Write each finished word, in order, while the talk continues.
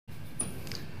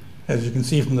As you can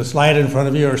see from the slide in front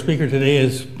of you, our speaker today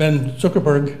is Ben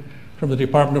Zuckerberg from the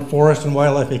Department of Forest and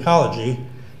Wildlife Ecology.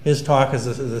 His talk is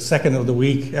the second of the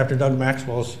week after Doug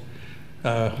Maxwell's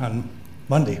on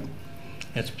Monday.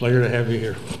 It's a pleasure to have you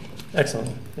here.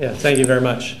 Excellent. Yeah, thank you very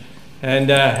much. And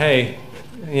hey,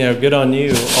 good on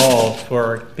you all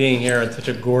for being here on such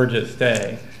a gorgeous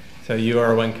day. So you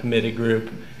are one committed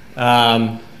group.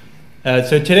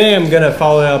 So today I'm going to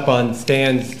follow up on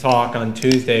Stan's talk on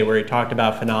Tuesday where he talked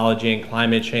about phenology and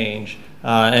climate change,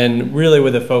 and really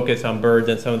with a focus on birds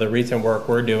and some of the recent work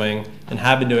we're doing and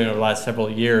have been doing over the last several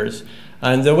years.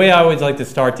 And the way I always like to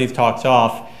start these talks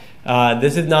off,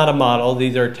 this is not a model.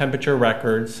 These are temperature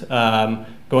records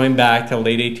going back to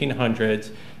late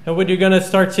 1800s. And what you're going to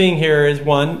start seeing here is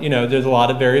one, there's a lot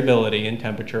of variability in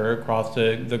temperature across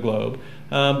the globe.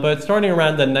 But starting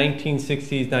around the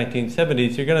 1960s,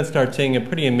 1970s, you're going to start seeing a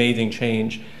pretty amazing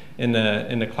change in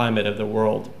the climate of the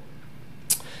world.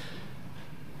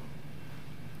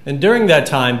 And during that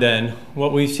time then,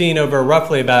 what we've seen over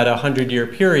roughly about a 100-year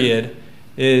period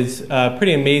is a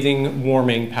pretty amazing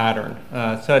warming pattern,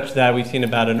 such that we've seen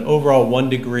about an overall 1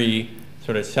 degree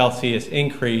sort of Celsius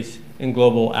increase in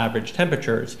global average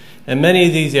temperatures. And many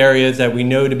of these areas that we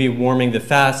know to be warming the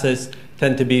fastest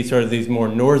tend to be sort of these more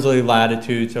northerly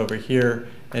latitudes over here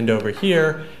and over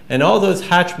here. And all those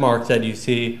hatch marks that you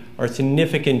see are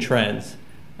significant trends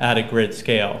at a grid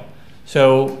scale.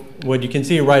 So what you can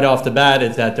see right off the bat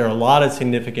is that there are a lot of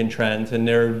significant trends, and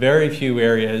there are very few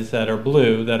areas that are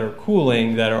blue that are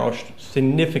cooling, that are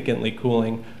significantly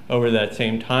cooling over that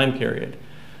same time period.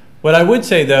 What I would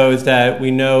say, though, is that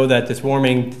we know that this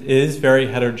warming is very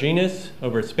heterogeneous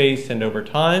over space and over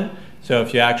time. So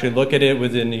if you actually look at it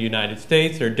within the United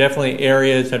States, there are definitely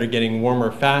areas that are getting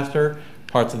warmer faster,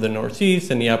 parts of the Northeast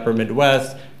and the upper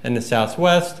Midwest and the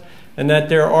Southwest, and that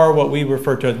there are what we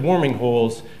refer to as warming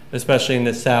holes, especially in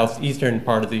the southeastern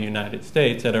part of the United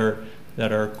States, that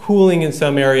are cooling in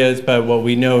some areas, but what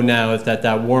we know now is that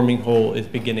that warming hole is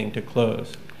beginning to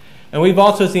close. And we've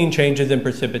also seen changes in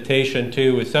precipitation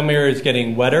too, with some areas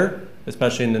getting wetter,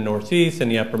 especially in the Northeast and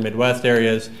the upper Midwest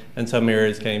areas, and some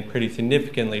areas getting pretty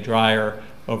significantly drier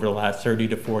over the last 30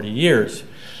 to 40 years.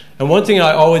 And one thing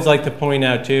I always like to point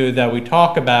out too, that we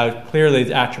talk about clearly is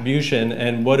attribution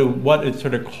and what is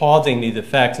sort of causing these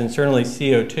effects, and certainly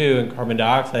CO2 and carbon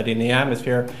dioxide in the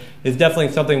atmosphere is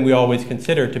definitely something we always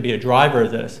consider to be a driver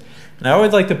of this. And I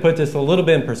always like to put this a little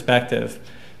bit in perspective.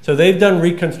 So they've done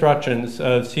reconstructions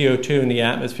of CO2 in the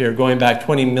atmosphere going back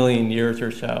 20 million years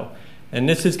or so. And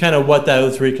this is kind of what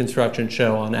those reconstructions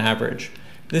show on average.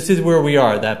 This is where we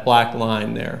are, that black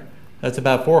line there. That's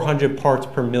about 400 parts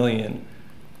per million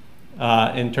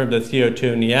in terms of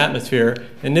CO2 in the atmosphere.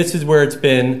 And this is where it's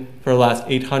been for the last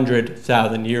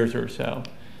 800,000 years or so.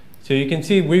 So you can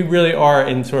see we really are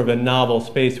in sort of a novel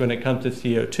space when it comes to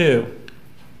CO2.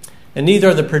 And these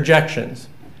are the projections.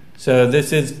 So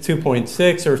this is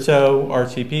 2.6 or so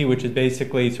RCP, which is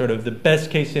basically sort of the best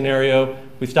case scenario.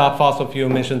 We stop fossil fuel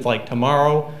emissions like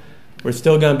tomorrow. We're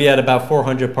still going to be at about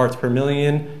 400 parts per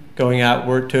million, going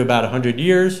outward to about 100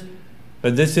 years.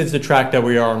 But this is the track that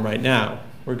we are on right now.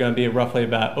 We're going to be roughly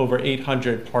about over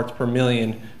 800 parts per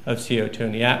million of CO2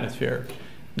 in the atmosphere.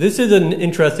 This is an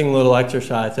interesting little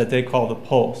exercise that they call the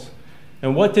pulse.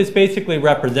 And what this basically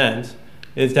represents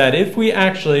is that if we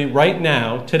actually, right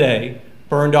now, today,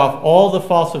 burned off all the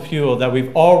fossil fuel that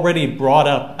we've already brought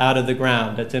up out of the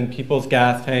ground, that's in people's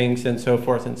gas tanks and so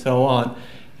forth and so on,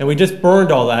 and we just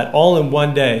burned all that all in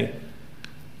one day,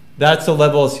 that's the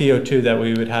level of CO2 that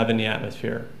we would have in the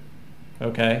atmosphere.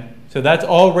 Okay? So that's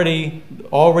already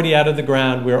out of the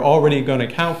ground. We're already going to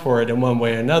account for it in one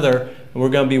way or another, and we're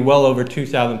going to be well over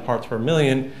 2,000 parts per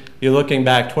million. You're looking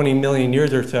back 20 million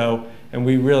years or so, and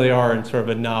we really are in sort of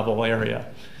a novel area.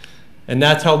 And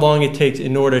that's how long it takes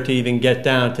in order to even get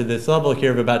down to this level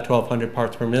here of about 1,200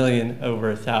 parts per million over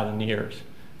 1,000 years.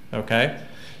 Okay?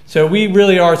 So we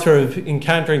really are sort of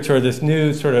encountering sort of this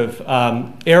new sort of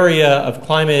area of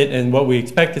climate and what we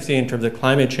expect to see in terms of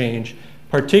climate change,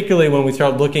 particularly when we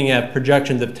start looking at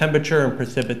projections of temperature and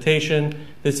precipitation.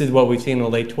 This is what we've seen in the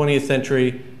late 20th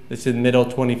century, this is middle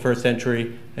 21st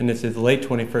century, and this is late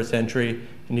 21st century.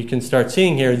 And you can start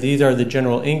seeing here, these are the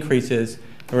general increases.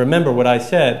 And remember what I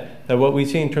said, that what we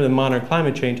see in terms of modern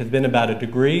climate change has been about 1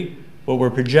 degree. What we're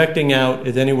projecting out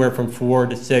is anywhere from 4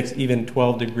 to 6, even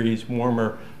 12 degrees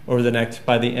warmer over the next,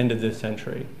 by the end of this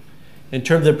century. In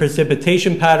terms of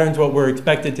precipitation patterns, what we're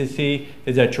expected to see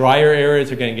is that drier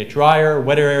areas are going to get drier,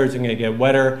 wetter areas are going to get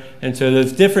wetter, and so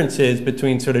those differences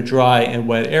between sort of dry and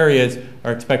wet areas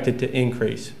are expected to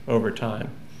increase over time.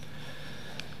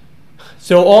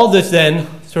 So all this then,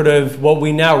 sort of what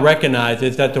we now recognize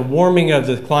is that the warming of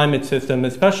the climate system,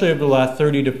 especially over the last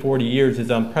 30 to 40 years,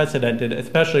 is unprecedented,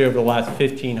 especially over the last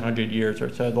 1,500 years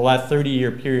or so. The last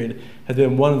 30-year period has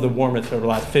been one of the warmest over the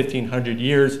last 1,500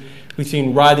 years. We've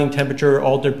seen rising temperature,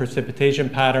 altered precipitation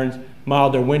patterns,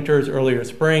 milder winters, earlier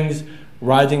springs,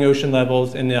 rising ocean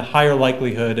levels, and a higher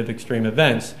likelihood of extreme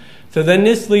events. So then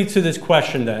this leads to this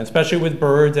question then, especially with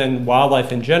birds and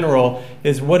wildlife in general,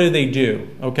 is what do?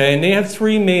 Okay, and they have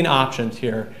three main options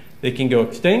here. They can go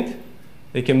extinct,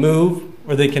 they can move,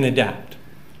 or they can adapt.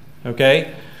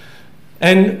 Okay?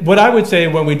 And what I would say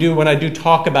when I do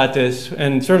talk about this,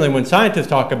 and certainly when scientists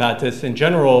talk about this in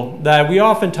general, that we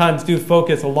oftentimes do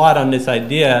focus a lot on this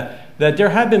idea that there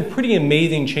have been pretty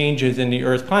amazing changes in the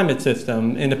Earth's climate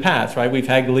system in the past, right? We've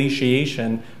had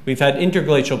glaciation, we've had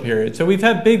interglacial periods. So we've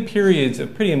had big periods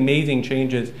of pretty amazing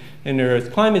changes in the Earth's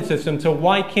climate system. So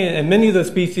why can't, and many of the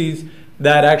species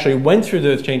that actually went through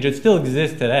those changes still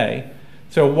exist today.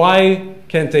 So why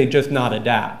can't they just not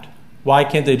adapt? Why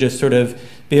can't they just sort of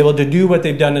be able to do what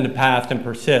they've done in the past and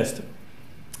persist?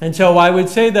 And so I would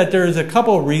say that there's a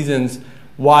couple of reasons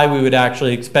why we would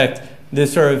actually expect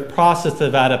this sort of process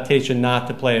of adaptation not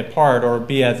to play a part or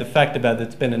be as effective as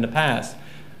it's been in the past.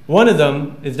 One of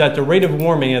them is that the rate of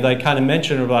warming, as I kind of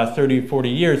mentioned over the last 30 or 40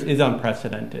 years, is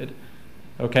unprecedented.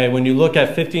 Okay, when you look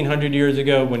at 1,500 years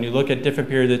ago, when you look at different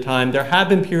periods of time, there have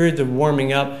been periods of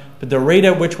warming up, but the rate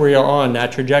at which we are on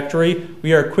that trajectory,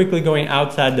 we are quickly going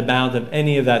outside the bounds of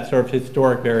any of that sort of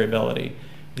historic variability.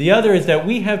 The other is that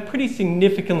we have pretty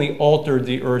significantly altered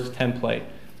the Earth's template,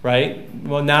 right?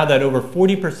 Well, now that over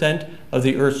 40% of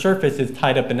the Earth's surface is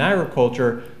tied up in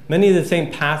agriculture, many of the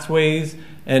same pathways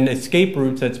and escape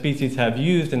routes that species have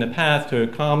used in the past to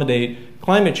accommodate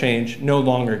climate change no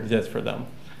longer exist for them.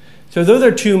 So those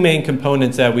are two main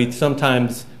components that we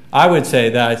sometimes, I would say,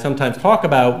 that I sometimes talk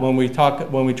about when we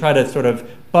try to sort of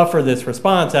buffer this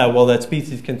response at, well, that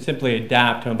species can simply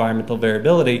adapt to environmental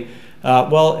variability.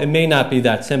 Well, it may not be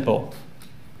that simple.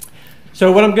 So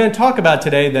what I'm going to talk about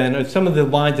today then are some of the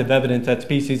lines of evidence that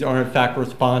species are in fact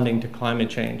responding to climate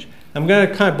change. I'm going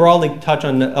to kind of broadly touch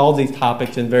on all these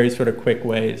topics in very sort of quick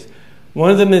ways. One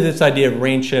of them is this idea of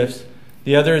range shifts.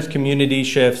 The other is community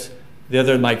shifts. The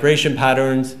other migration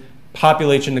patterns,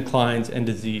 population declines, and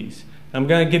disease. I'm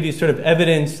going to give you sort of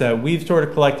evidence that we've sort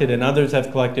of collected and others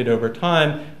have collected over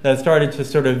time that have started to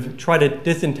sort of try to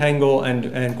disentangle and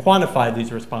quantify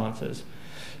these responses.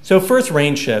 So first,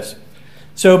 range shifts.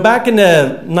 So back in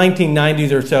the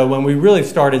 1990s or so, when we really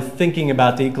started thinking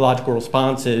about the ecological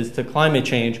responses to climate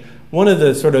change, one of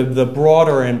the sort of the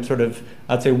broader and sort of,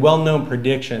 I'd say, well-known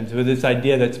predictions was this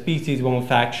idea that species will in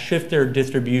fact shift their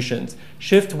distributions,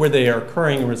 shift where they are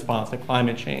occurring in response to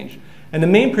climate change. And the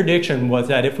main prediction was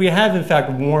that if we have in fact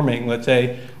warming, let's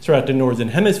say throughout the northern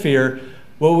hemisphere,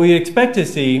 what we expect to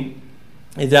see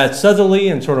is that southerly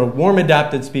and sort of warm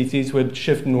adapted species would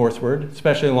shift northward,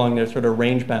 especially along their sort of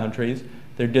range boundaries,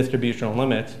 their distributional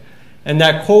limits, and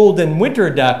that cold and winter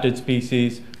adapted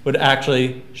species would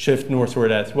actually shift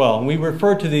northward as well. And we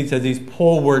refer to these as these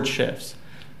poleward shifts,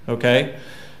 okay?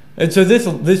 And so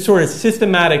this sort of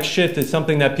systematic shift is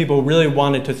something that people really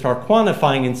wanted to start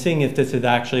quantifying and seeing if this is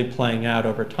actually playing out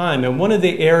over time. And one of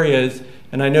the areas,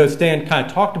 and I know Stan kind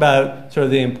of talked about sort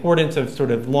of the importance of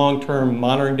sort of long-term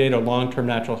monitoring data, long-term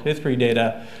natural history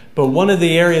data, but one of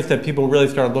the areas that people really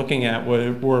started looking at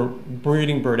were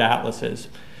breeding bird atlases.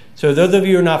 So those of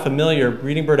you who are not familiar,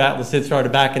 breeding bird atlases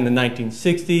started back in the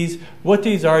 1960s. What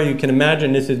these are, you can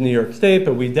imagine this is New York State,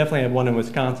 but we definitely have one in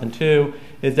Wisconsin too,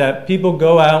 is that people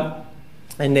go out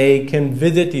and they can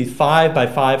visit these 5 by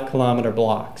 5 kilometer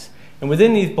blocks. And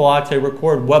within these blocks, they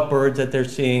record what birds that they're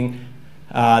seeing.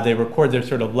 They record their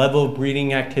sort of level of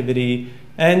breeding activity.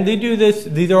 And they do this,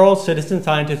 these are all citizen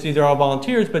scientists, these are all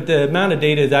volunteers, but the amount of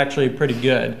data is actually pretty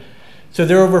good. So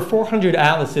there are over 400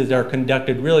 atlases that are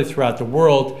conducted really throughout the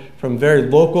world, from very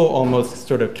local, almost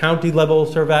sort of county level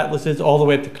sort of atlases, all the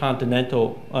way up to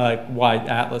continental wide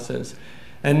atlases.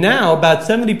 And now about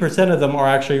 70% of them are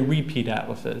actually repeat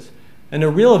atlases. And the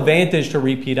real advantage to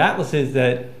repeat atlases is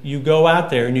that you go out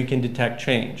there and you can detect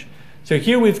change. So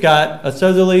here we've got a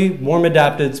southerly, warm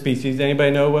adapted species.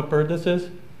 Anybody know what bird this is?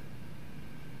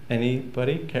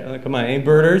 Anybody? Come on, any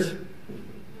birders?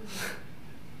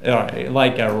 All right,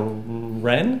 like a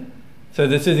wren. So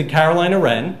this is a Carolina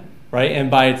wren, right? And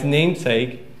by its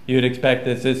namesake, you would expect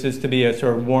this is to be a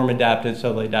sort of warm adapted,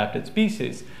 southerly adapted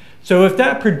species. So if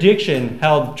that prediction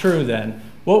held true then,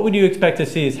 what would you expect to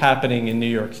see is happening in New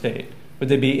York State? Would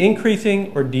they be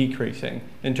increasing or decreasing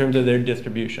in terms of their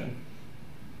distribution?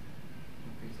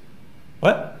 Increasing.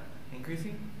 What?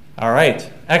 Increasing. All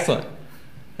right, excellent.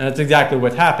 And that's exactly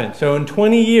what's happened. So in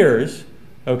 20 years,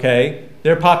 okay,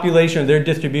 their population, their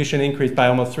distribution increased by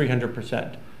almost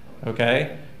 300%.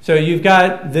 Okay? So you've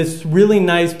got this really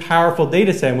nice, powerful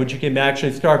data set in which you can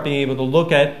actually start being able to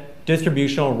look at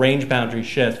distributional range boundary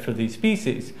shifts for these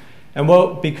species. And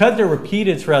because they're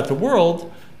repeated throughout the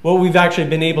world, what we've actually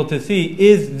been able to see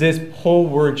is this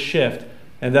poleward shift,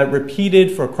 and that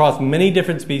repeated for across many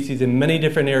different species in many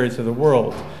different areas of the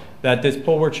world, that this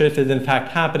poleward shift is in fact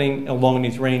happening along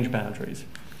these range boundaries.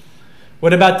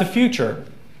 What about the future?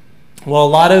 Well, a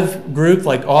lot of groups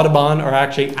like Audubon are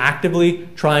actually actively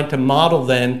trying to model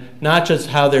then not just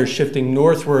how they're shifting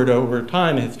northward over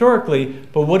time historically,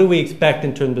 but what do we expect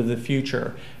in terms of the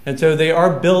future? And so they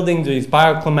are building these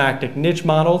bioclimatic niche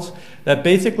models that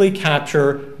basically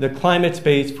capture the climate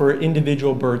space for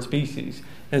individual bird species.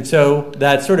 And so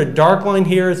that sort of dark line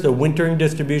here is the wintering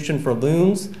distribution for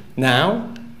loons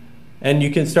now. And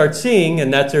you can start seeing,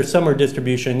 and that's their summer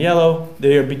distribution in yellow,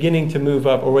 they are beginning to move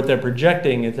up, or what they're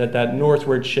projecting is that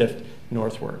northward shift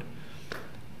northward.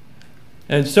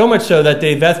 And so much so that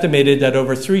they've estimated that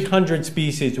over 300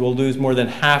 species will lose more than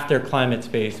half their climate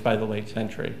space by the late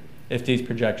century, if these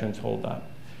projections hold up.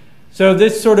 So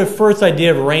this sort of first idea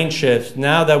of range shifts,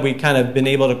 now that we've kind of been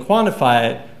able to quantify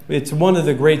it, it's one of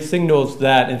the great signals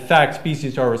that, in fact,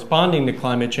 species are responding to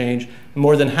climate change.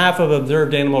 More than half of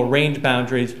observed animal range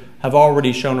boundaries have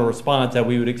already shown a response that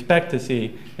we would expect to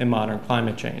see in modern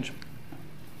climate change.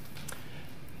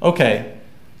 Okay,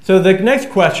 so the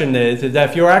next question is that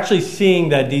if you're actually seeing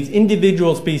that these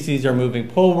individual species are moving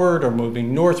poleward or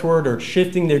moving northward or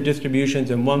shifting their distributions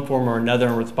in one form or another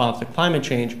in response to climate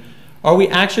change, are we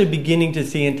actually beginning to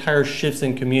see entire shifts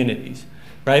in communities?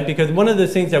 Right? Because one of the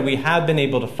things that we have been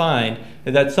able to find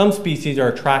is that some species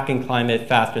are tracking climate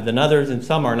faster than others and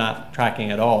some are not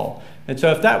tracking at all. And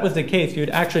so if that was the case, you'd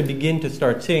actually begin to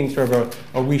start seeing sort of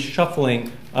a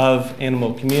reshuffling of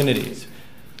animal communities.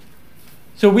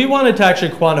 So we wanted to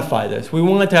actually quantify this. We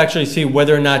wanted to actually see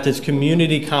whether or not this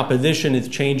community composition is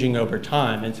changing over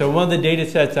time. And so one of the data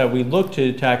sets that we looked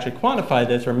to actually quantify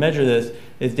this or measure this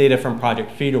is data from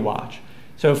Project Feeder Watch.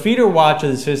 So Feeder Watch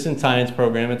is a citizen science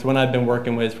program. It's one I've been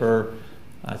working with for,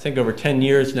 I think, over 10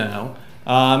 years now.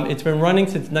 It's been running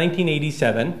since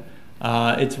 1987.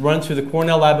 It's run through the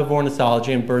Cornell Lab of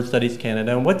Ornithology and Bird Studies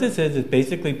Canada. And what this is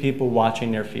basically people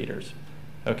watching their feeders.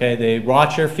 Okay, they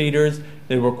watch their feeders.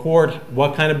 They record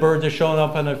what kind of birds are showing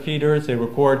up on their feeders. They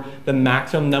record the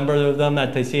maximum number of them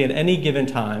that they see at any given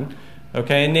time.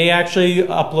 Okay, and they actually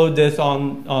upload this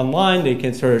online. They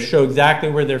can sort of show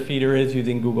exactly where their feeder is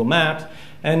using Google Maps.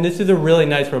 And this is a really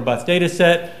nice, robust data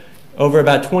set. Over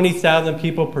about 20,000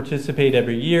 people participate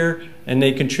every year, and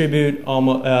they contribute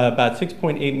almost, about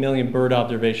 6.8 million bird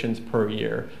observations per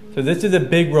year. So this is a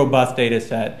big, robust data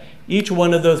set. Each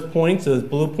one of those points, those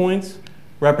blue points,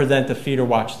 represent the Feeder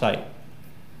Watch site.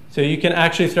 So you can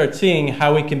actually start seeing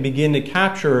how we can begin to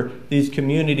capture these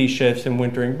community shifts in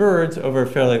wintering birds over a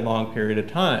fairly long period of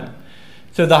time.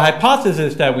 So the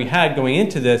hypothesis that we had going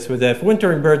into this was that if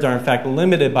wintering birds are in fact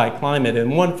limited by climate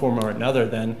in one form or another,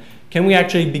 then can we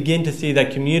actually begin to see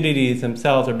that communities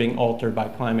themselves are being altered by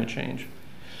climate change?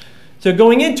 So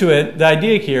going into it, the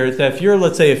idea here is that if you're,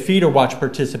 let's say, a Feeder Watch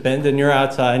participant and you're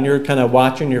outside and you're kind of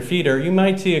watching your feeder, you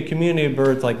might see a community of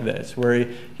birds like this, where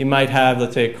you might have,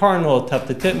 let's say, a cardinal, a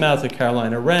tufted titmouse, a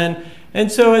Carolina wren. And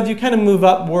so as you kind of move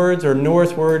upwards or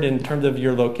northward in terms of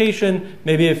your location,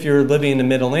 maybe if you're living in the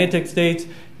mid-Atlantic states,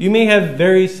 you may have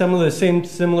very similar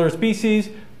species,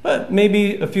 but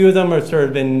maybe a few of them are sort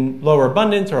of in lower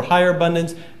abundance or higher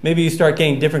abundance. Maybe you start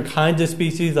getting different kinds of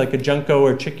species, like a junco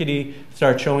or chickadee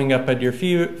start showing up at your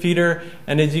feeder.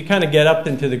 And as you kind of get up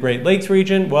into the Great Lakes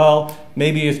region, well,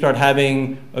 maybe you start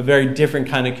having a very different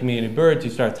kind of community of birds.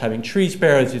 You start having tree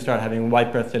sparrows, you start having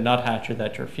white-breasted nuthatches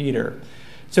at your feeder.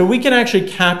 So we can actually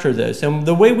capture this. And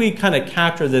the way we kind of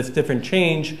capture this different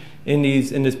change in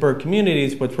this bird community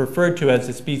is what's referred to as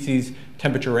the species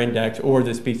temperature index or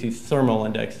the species thermal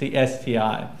index, the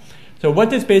STI. So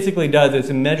what this basically does is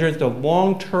it measures the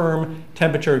long-term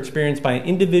temperature experienced by an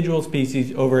individual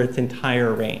species over its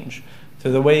entire range.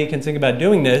 So the way you can think about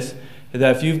doing this is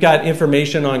that if you've got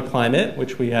information on climate,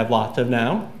 which we have lots of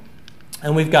now,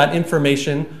 and we've got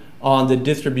information on the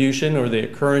distribution or the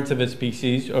occurrence of a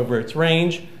species over its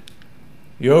range,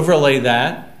 you overlay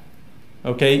that,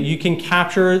 okay, you can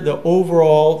capture the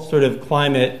overall sort of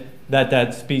climate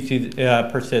that species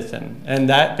persists in. And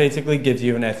that basically gives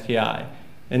you an STI,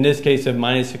 in this case of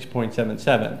minus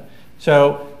 6.77.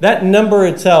 So that number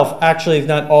itself actually is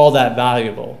not all that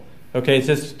valuable. Okay, it's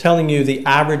just telling you the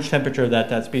average temperature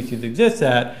that species exists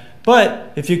at,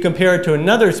 But if you compare it to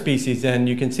another species, then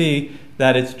you can see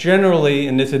that it's generally,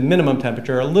 and this is minimum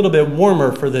temperature, a little bit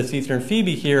warmer for this eastern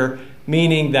phoebe here,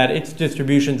 meaning that its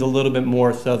distribution is a little bit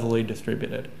more southerly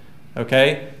distributed.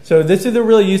 Okay? So this is a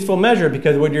really useful measure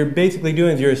because what you're basically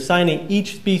doing is you're assigning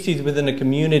each species within a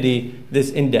community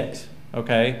this index.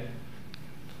 Okay?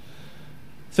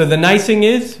 So the nice thing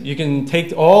is you can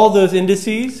take all those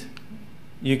indices,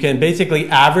 you can basically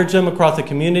average them across a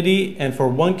community, and for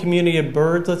one community of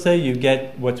birds, let's say, you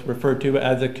get what's referred to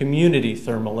as a community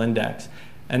thermal index,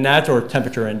 and that's or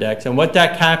temperature index. And what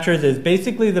that captures is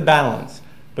basically the balance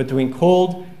between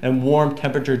cold and warm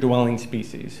temperature dwelling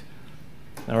species.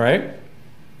 All right?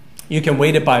 You can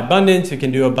weight it by abundance, you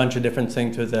can do a bunch of different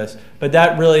things with this, but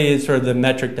that really is sort of the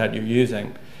metric that you're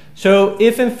using. So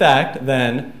if in fact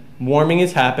then warming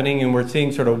is happening and we're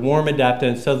seeing sort of warm adapted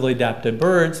and southerly adapted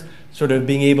birds sort of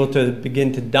being able to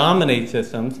begin to dominate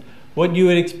systems, what you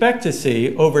would expect to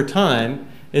see over time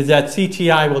is that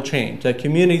CTI will change, that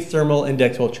community thermal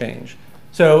index will change.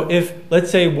 So if,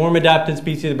 let's say, warm adapted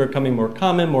species are becoming more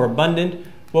common, more abundant,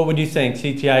 what would you think?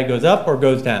 CTI goes up or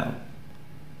goes down?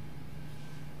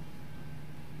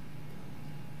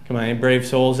 Come on, any brave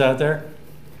souls out there?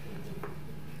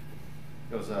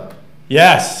 Goes up.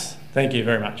 Yes, thank you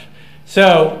very much.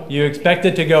 So you expect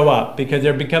it to go up because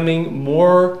they're becoming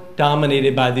more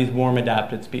dominated by these warm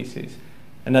adapted species.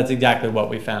 And that's exactly what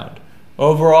we found.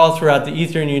 Overall, throughout the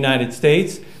eastern United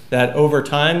States, that over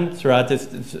time, throughout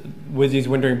this, with these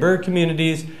wintering bird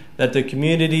communities, that the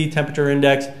community temperature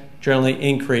index generally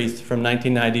increased from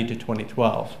 1990 to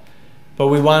 2012. But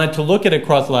we wanted to look at it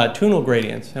across latitudinal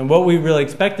gradients. And what we really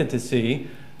expected to see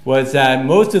was that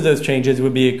most of those changes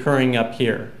would be occurring up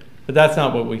here. But that's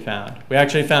not what we found. We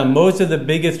actually found most of the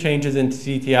biggest changes in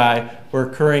CTI were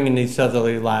occurring in these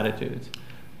southerly latitudes,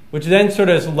 which then sort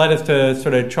of led us to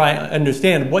sort of try and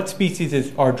understand what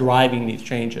species are driving these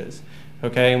changes.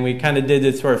 Okay, and we kind of did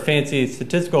this sort of fancy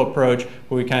statistical approach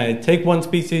where we kind of take one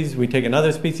species, we take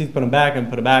another species, put them back and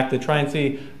put them back to try and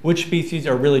see which species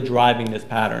are really driving this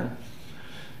pattern.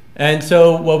 And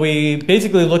so what we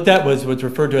basically looked at was what's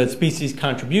referred to as species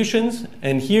contributions.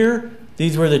 And here,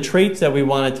 these were the traits that we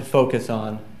wanted to focus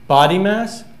on: body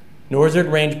mass, northern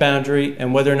range boundary,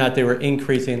 and whether or not they were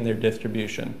increasing their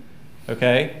distribution.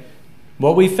 Okay?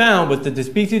 What we found was that the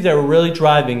species that were really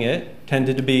driving it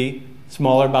tended to be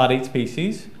smaller bodied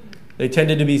species. They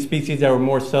tended to be species that were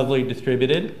more southerly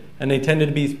distributed, and they tended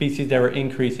to be species that were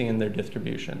increasing in their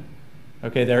distribution.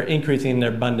 Okay, they're increasing in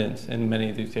their abundance in many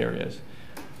of these areas.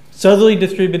 Southerly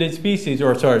distributed species,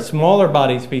 or sorry, smaller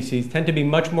bodied species, tend to be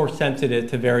much more sensitive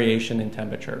to variation in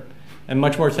temperature and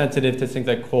much more sensitive to things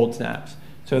like cold snaps.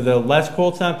 So the less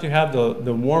cold snaps you have,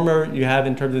 the warmer you have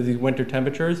in terms of these winter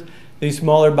temperatures, these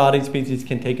smaller bodied species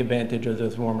can take advantage of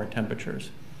those warmer temperatures.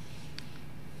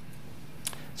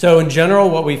 So in general,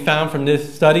 what we found from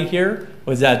this study here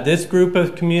was that this group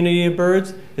of community of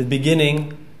birds is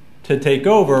beginning to take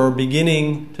over, or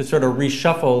beginning to sort of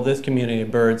reshuffle this community of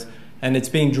birds. And it's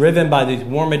being driven by these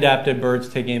warm adapted birds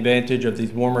taking advantage of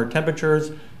these warmer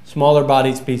temperatures, smaller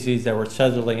bodied species that were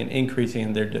southerly and increasing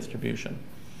in their distribution.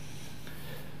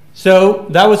 So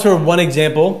that was sort of one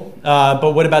example,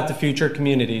 but what about the future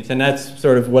communities? And that's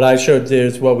sort of what I showed there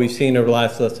is what we've seen over the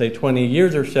last, let's say, 20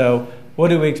 years or so. What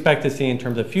do we expect to see in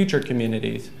terms of future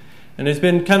communities? And there's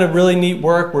been kind of really neat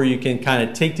work where you can kind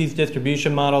of take these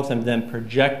distribution models and then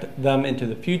project them into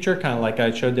the future, kind of like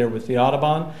I showed there with the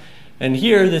Audubon. And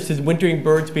here, this is wintering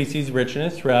bird species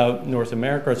richness throughout North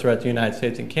America, or throughout the United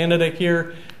States and Canada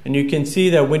here. And you can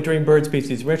see that wintering bird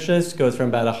species richness goes from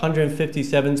about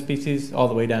 157 species all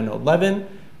the way down to 11.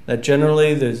 That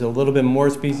generally, there's a little bit more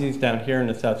species down here in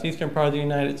the southeastern part of the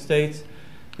United States.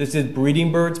 This is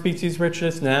breeding bird species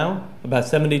richness now, about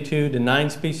 72 to 9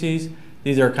 species.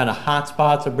 These are kind of hot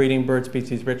spots of breeding bird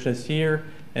species richness here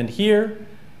and here.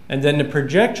 And then the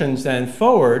projections then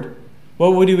forward,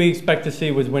 what would we expect to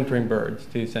see with wintering birds,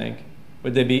 do you think?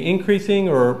 Would they be increasing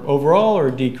or overall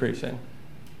or decreasing?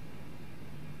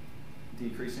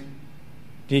 Decreasing.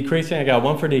 Decreasing? I got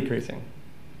one for decreasing.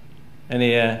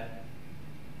 Any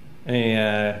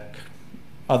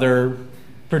other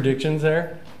predictions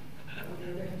there?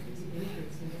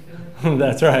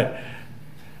 That's right.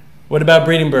 What about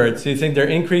breeding birds? Do you think they're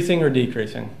increasing or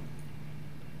decreasing?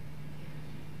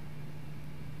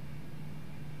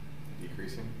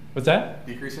 What's that?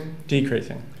 Decreasing?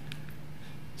 Decreasing.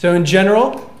 So in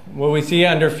general, what we see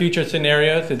under future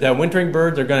scenarios is that wintering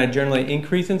birds are going to generally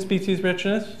increase in species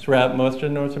richness throughout most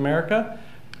of North America.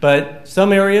 But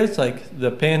some areas, like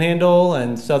the Panhandle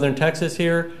and southern Texas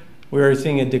here, we are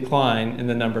seeing a decline in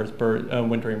the number of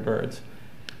wintering birds.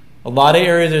 A lot of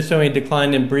areas are showing a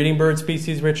decline in breeding bird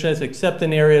species richness, except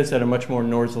in areas that are much more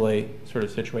northerly sort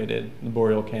of situated, the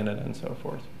boreal Canada and so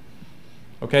forth.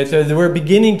 Okay, so we're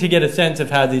beginning to get a sense of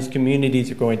how these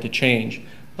communities are going to change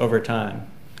over time.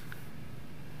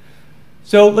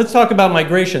 So let's talk about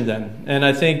migration then. And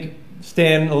I think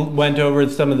Stan went over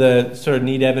some of the sort of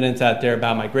neat evidence out there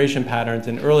about migration patterns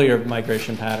and earlier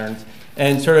migration patterns,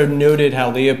 and sort of noted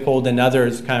how Leopold and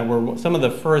others kind of were some of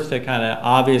the first to kind of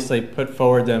obviously put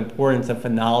forward the importance of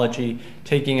phenology,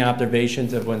 taking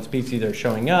observations of when species are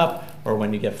showing up, or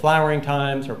when you get flowering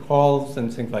times, or calls,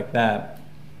 and things like that.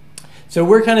 So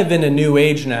we're kind of in a new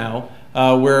age now,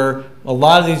 where a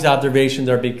lot of these observations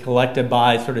are being collected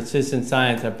by sort of citizen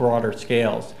science at broader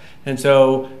scales. And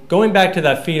so going back to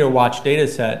that feeder watch data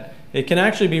set, it can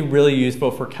actually be really useful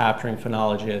for capturing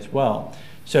phenology as well.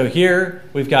 So here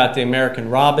we've got the American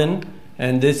robin,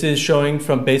 and this is showing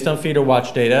from based on feeder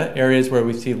watch data, areas where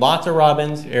we see lots of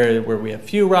robins, areas where we have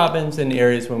few robins, and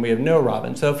areas when we have no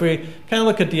robins. So if we kind of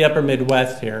look at the upper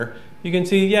Midwest here, you can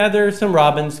see, yeah, there are some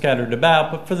robins scattered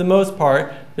about, but for the most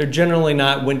part, they're generally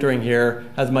not wintering here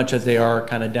as much as they are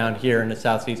kind of down here in the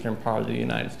southeastern part of the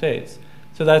United States.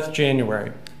 So that's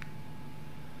January.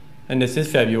 And this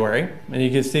is February, and you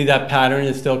can see that pattern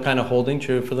is still kind of holding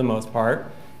true for the most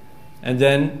part. And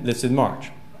then this is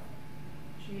March.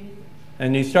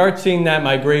 And you start seeing that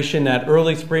migration, that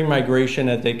early spring migration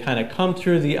as they kind of come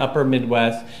through the upper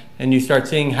Midwest, and you start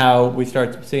seeing how we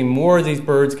start seeing more of these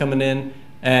birds coming in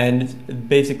and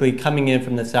basically coming in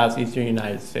from the southeastern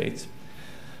United States.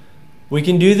 We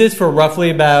can do this for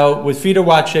roughly about, with feeder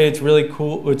watch data, it's really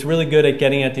cool, it's really good at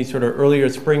getting at these sort of earlier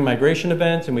spring migration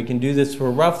events, and we can do this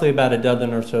for roughly about a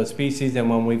dozen or so species. And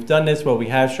when we've done this, what we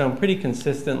have shown pretty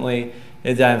consistently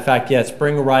is that, in fact, yes,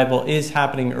 spring arrival is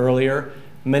happening earlier.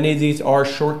 Many of these are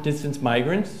short distance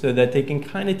migrants, so that they can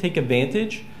kind of take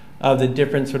advantage of the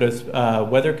different sort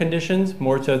of weather conditions,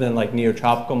 more so than like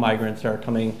neotropical migrants that are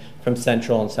coming from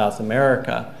Central and South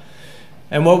America.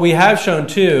 And what we have shown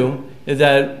too is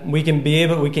that we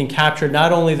can capture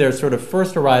not only their sort of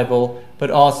first arrival,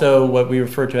 but also what we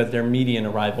refer to as their median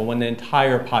arrival, when the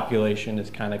entire population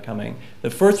is kind of coming. The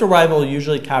first arrival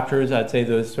usually captures, I'd say,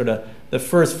 those sort of the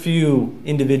first few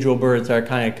individual birds that are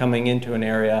kind of coming into an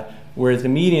area, whereas the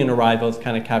median arrival is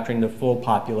kind of capturing the full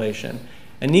population.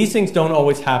 And these things don't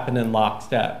always happen in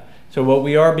lockstep. So what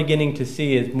we are beginning to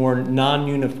see is more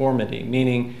non-uniformity,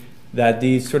 meaning that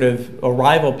these sort of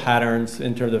arrival patterns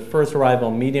in terms of first arrival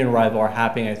and median arrival are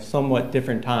happening at somewhat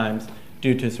different times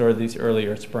due to sort of these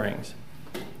earlier springs.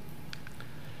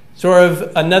 Sort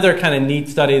of another kind of neat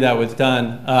study that was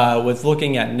done was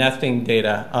looking at nesting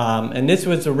data. And this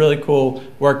was a really cool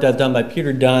work that's done by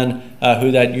Peter Dunn,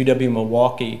 who's at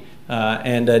UW-Milwaukee,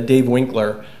 and Dave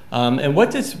Winkler. And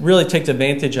what this really takes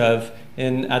advantage of,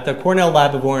 at the Cornell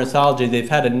Lab of Ornithology, they've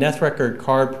had a nest record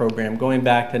card program going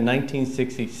back to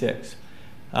 1966.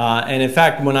 And in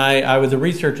fact, when I was a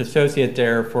research associate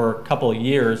there for a couple of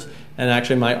years, and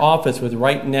actually my office was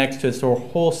right next to a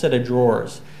whole set of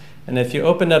drawers. And if you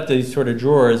opened up these sort of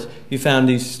drawers, you found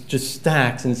these just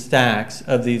stacks and stacks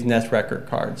of these nest record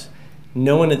cards.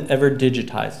 No one had ever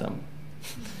digitized them.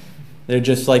 They're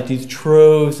just like these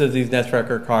troves of these nest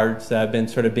record cards that have been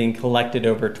sort of being collected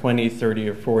over 20, 30,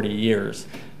 or 40 years.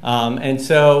 And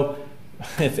so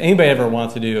if anybody ever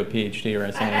wants to do a PhD or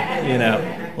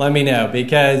something, let me know,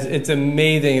 because it's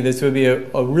amazing. This would be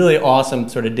a really awesome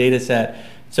sort of data set.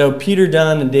 So Peter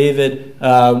Dunn and David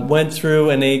went through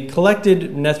and they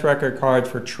collected nest record cards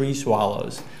for tree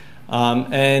swallows.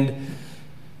 And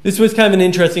this was kind of an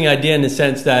interesting idea in the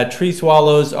sense that tree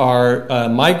swallows are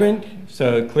migrant.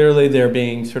 So clearly they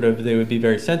would be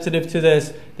very sensitive to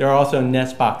this. They're also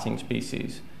nest boxing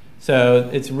species. So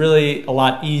it's really a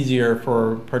lot easier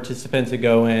for participants to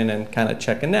go in and kind of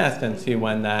check a nest and see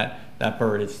when that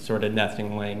bird is sort of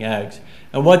nesting, laying eggs.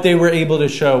 And what they were able to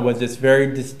show was this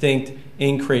very distinct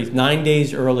increase 9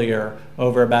 days earlier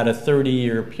over about a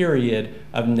 30-year period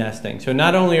of nesting. So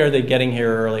not only are they getting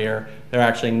here earlier, they're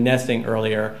actually nesting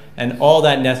earlier, and all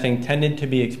that nesting tended to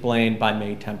be explained by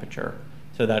May temperature,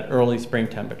 so that early spring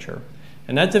temperature.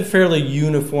 And that's a fairly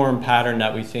uniform pattern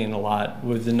that we see in a lot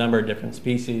with a number of different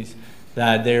species,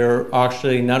 that they're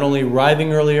actually not only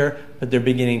arriving earlier, but they're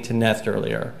beginning to nest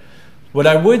earlier. What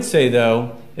I would say,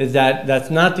 though, is that that's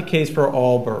not the case for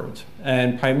all birds.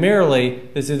 And primarily,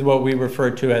 this is what we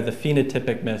refer to as a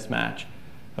phenotypic mismatch.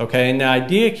 Okay, and the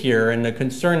idea here, and the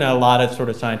concern that a lot of sort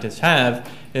of scientists have,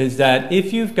 is that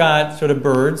if you've got sort of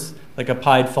birds, like a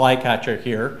pied flycatcher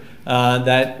here,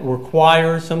 that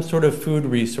require some sort of food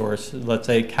resource, let's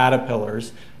say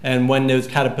caterpillars, and when those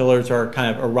caterpillars are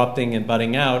kind of erupting and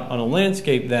budding out on a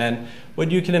landscape, then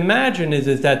what you can imagine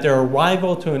is that their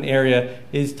arrival to an area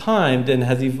is timed and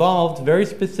has evolved very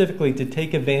specifically to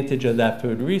take advantage of that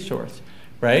food resource,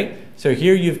 right? So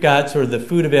here you've got sort of the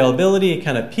food availability, it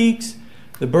kind of peaks.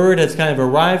 The bird has kind of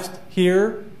arrived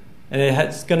here, and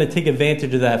it's going to take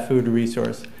advantage of that food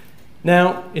resource.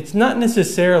 Now, it's not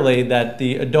necessarily that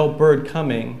the adult bird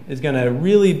coming is going to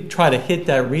really try to hit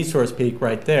that resource peak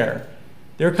right there.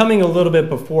 They're coming a little bit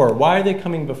before. Why are they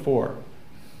coming before?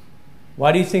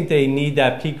 Why do you think they need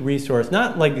that peak resource?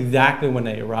 Not like exactly when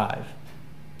they arrive,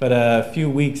 but a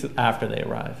few weeks after they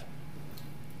arrive.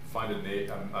 Find a mate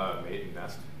and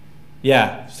nest.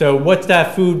 Yeah, so what's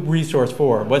that food resource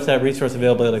for? What's that resource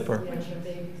availability for?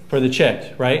 For the chicks,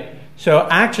 right? So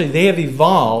actually they have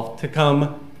evolved to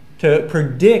come to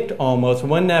predict almost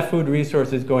when that food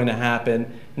resource is going to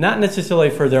happen, not necessarily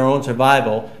for their own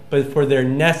survival, but for their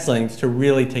nestlings to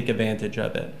really take advantage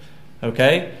of it,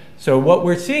 okay? So what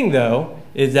we're seeing though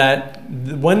is that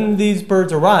when these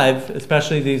birds arrive,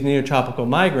 especially these neotropical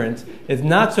migrants, it's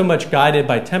not so much guided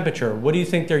by temperature. What do you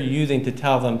think they're using to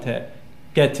tell them to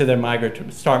get to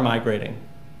their start migrating?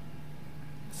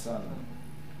 Sun.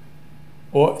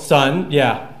 Or sun,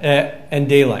 yeah, and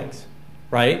day lengths,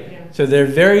 right? Yeah. So they're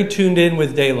very tuned in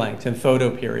with day lengths and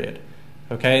photo period,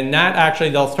 okay? And that actually,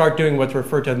 they'll start doing what's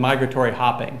referred to as migratory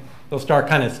hopping. They'll start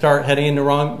heading in the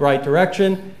right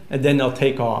direction, and then they'll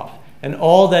take off. And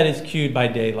all that is cued by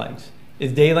day lengths.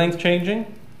 Is day length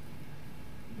changing?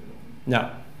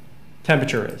 No.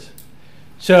 Temperature is.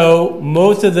 So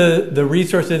most of the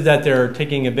resources that they're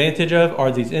taking advantage of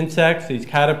are these insects, these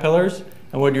caterpillars.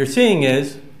 And what you're seeing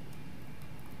is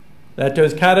that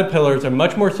those caterpillars are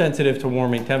much more sensitive to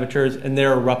warming temperatures and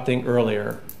they're erupting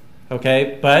earlier.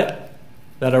 Okay? But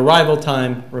that arrival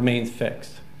time remains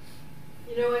fixed.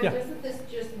 You know what, Yeah. doesn't this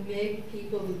just make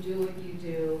people who do what you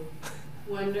do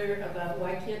wonder about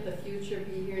why can't the future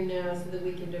be here now so that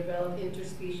we can develop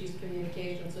interspecies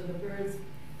communication so the birds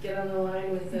get on the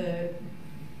line with the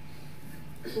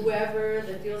whoever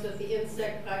that deals with the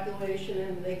insect population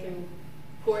and they can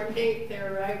coordinate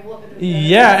their arrival?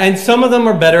 Yeah, and some of them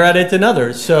are better at it than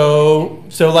others. So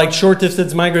like short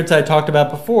distance migrants I talked about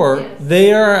before, Yes.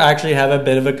 they are actually have a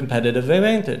bit of a competitive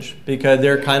advantage because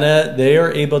they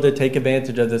are able to take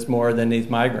advantage of this more than these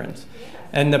migrants.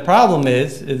 And the problem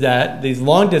is that these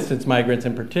long distance migrants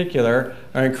in particular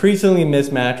are increasingly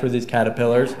mismatched with these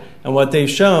caterpillars. And what they've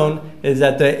shown is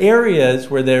that the areas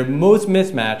where they're most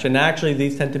mismatched, and actually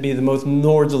these tend to be the most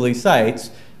northerly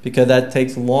sites, because that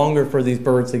takes longer for these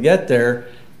birds to get there,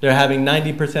 they're having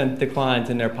 90% declines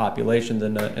in their populations,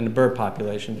 in the bird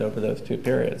populations over those two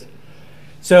periods.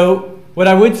 So what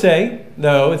I would say,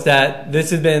 though, is that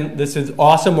this is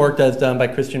awesome work that's done by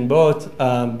Christian Both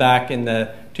back in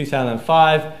the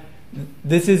 2005.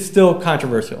 This is still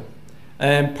controversial.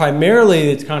 And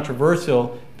primarily it's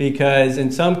controversial because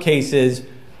in some cases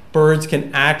birds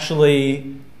can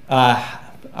actually,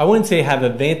 I wouldn't say have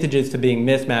advantages to being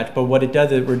mismatched, but what it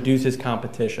does is it reduces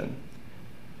competition.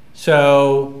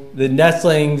 So the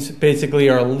nestlings basically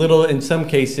are in some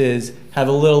cases, have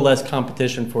a little less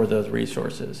competition for those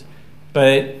resources.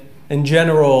 But in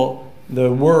general, the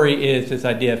worry is this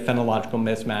idea of phenological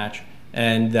mismatch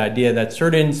and the idea that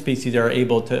certain species are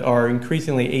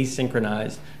increasingly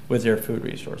asynchronized with their food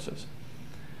resources.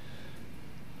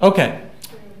 Okay,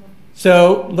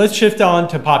 so let's shift on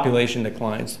to population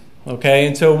declines. Okay,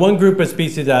 and so one group of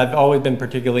species that I've always been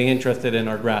particularly interested in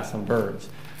are grassland birds.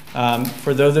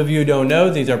 For those of you who don't know,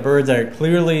 these are birds that are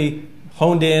clearly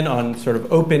honed in on sort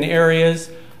of open areas.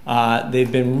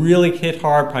 They've been really hit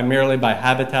hard primarily by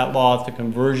habitat loss, the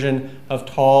conversion of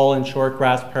tall and short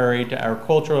grass prairie to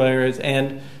agricultural areas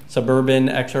and suburban,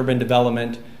 exurban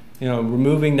development,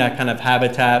 removing that kind of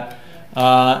habitat.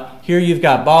 Here you've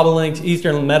got bobolinks,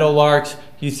 eastern meadowlarks.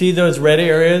 You see those red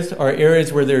areas are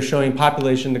areas where they're showing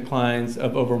population declines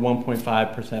of over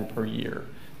 1.5% per year,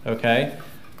 okay?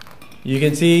 You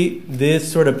can see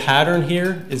this sort of pattern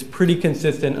here is pretty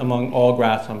consistent among all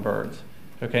grassland birds.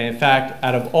 Okay, in fact,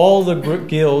 out of all the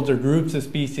guilds or groups of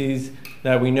species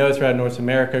that we know throughout North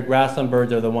America, grassland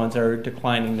birds are the ones that are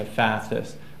declining the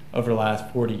fastest over the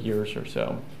last 40 years or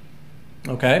so.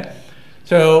 Okay,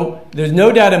 so there's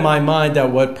no doubt in my mind that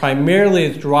what primarily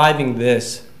is driving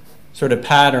this sort of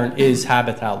pattern is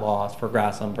habitat loss for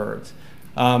grassland birds.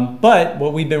 But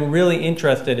what we've been really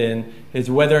interested in is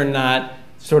whether or not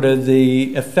sort of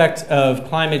the effects of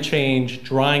climate change,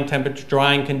 drying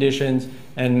conditions,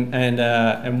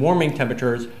 and warming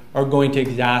temperatures are going to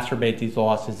exacerbate these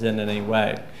losses in any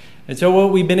way. And so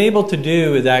what we've been able to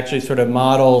do is actually sort of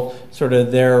model sort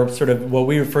of what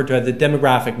we refer to as the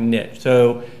demographic niche.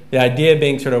 So The idea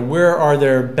being sort of where are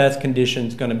their best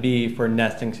conditions going to be for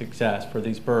nesting success for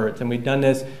these birds. And we've done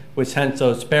this with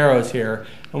Senso sparrows here.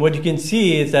 And what you can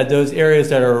see is that those areas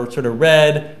that are sort of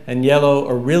red and yellow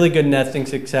are really good nesting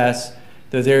success.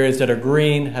 Those areas that are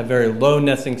green have very low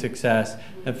nesting success.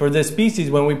 And for this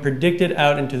species, when we predict it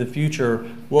out into the future,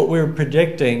 what we're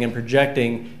predicting and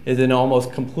projecting is an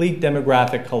almost complete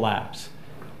demographic collapse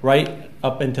right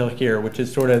up until here, which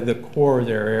is sort of the core of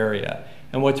their area.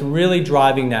 And what's really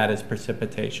driving that is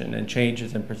precipitation and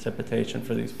changes in precipitation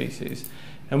for these species.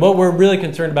 And what we're really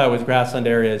concerned about with grassland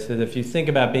areas is if you think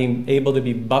about being able to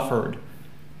be buffered,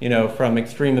 from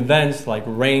extreme events like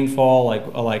rainfall,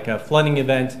 like flooding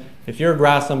events, if you're a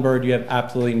grassland bird, you have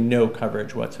absolutely no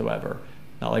coverage whatsoever,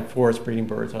 not like forest breeding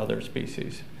birds or other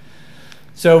species.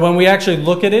 So when we actually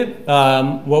look at it,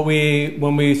 so what we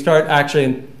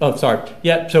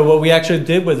actually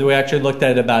did was we actually looked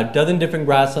at about a dozen different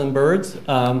grassland birds.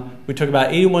 We took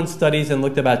about 81 studies and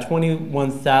looked at about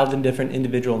 21,000 different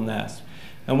individual nests.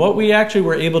 And what we actually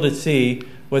were able to see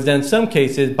was that in some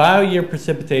cases, bio-year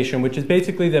precipitation, which is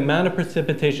basically the amount of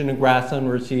precipitation a grassland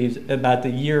receives about the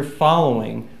year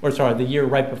following, the year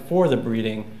right before the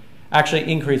breeding,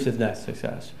 actually increases nest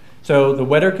success. So the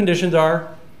wetter conditions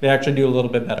they actually do a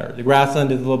little bit better. The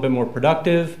grassland is a little bit more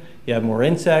productive, you have more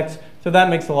insects, so that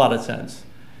makes a lot of sense.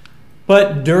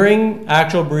 But during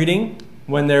actual breeding,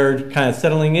 when they're kind of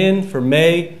settling in for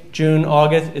May, June,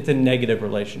 August, it's a negative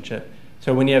relationship.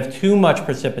 So when you have too much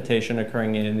precipitation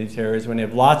occurring in these areas, when you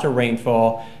have lots of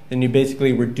rainfall, then you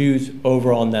basically reduce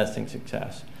overall nesting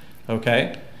success,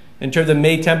 okay? In terms of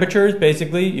May temperatures,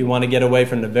 basically, you want to get away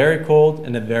from the very cold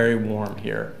and the very warm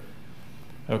here.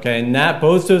 Okay, and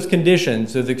both those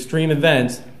conditions, those extreme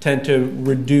events, tend to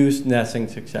reduce nesting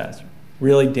success,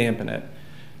 really dampen it.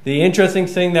 The interesting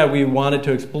thing that we wanted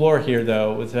to explore here,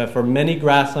 though, was that for many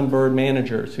grassland bird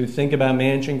managers who think about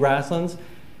managing grasslands,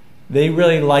 they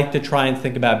really like to try and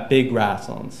think about big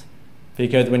grasslands.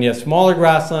 Because when you have smaller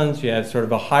grasslands, you have sort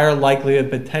of a higher likelihood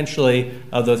potentially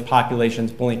of those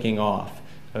populations blinking off.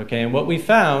 Okay, and what we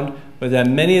found was that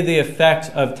many of the effects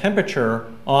of temperature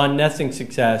on nesting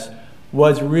success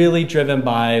was really driven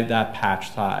by that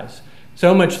patch size.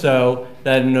 So much so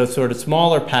that in those sort of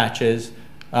smaller patches,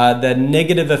 the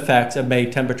negative effects of May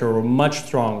temperature were much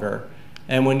stronger.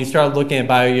 And when you start looking at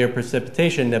bio-year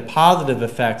precipitation, the positive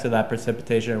effects of that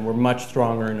precipitation were much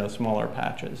stronger in those smaller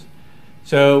patches.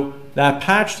 So that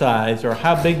patch size, or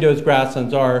how big those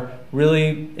grasslands are,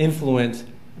 really influence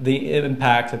the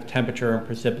impacts of temperature and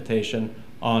precipitation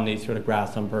on these sort of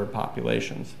grassland bird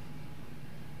populations.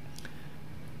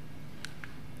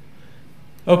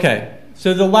 Okay,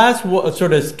 so the last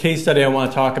sort of case study I want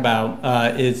to talk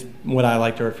about is what I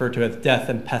like to refer to as death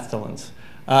and pestilence.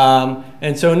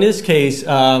 And so in this case,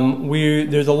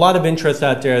 there's a lot of interest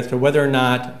out there as to whether or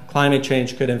not climate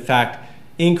change could in fact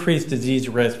increase disease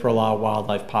risk for a lot of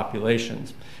wildlife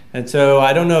populations. And so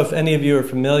I don't know if any of you are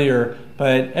familiar,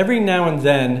 but every now and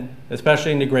then,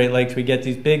 especially in the Great Lakes, we get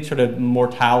these big sort of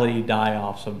mortality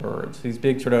die-offs of birds, these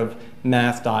big sort of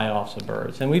mass die-offs of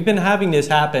birds. And we've been having this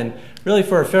happen really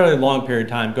for a fairly long period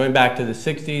of time, going back to the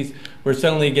 60s, where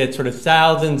suddenly you get sort of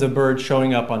thousands of birds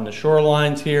showing up on the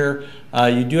shorelines here.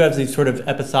 You do have these sort of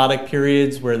episodic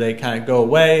periods where they kind of go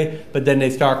away, but then they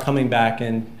start coming back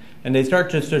and they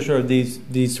start just to show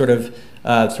these sort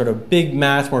of big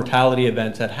mass mortality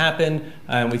events that happen.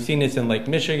 And we've seen this in Lake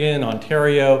Michigan,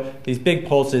 Ontario, these big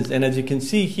pulses. And as you can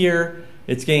see here,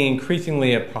 it's getting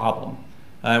increasingly a problem.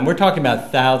 And we're talking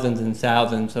about thousands and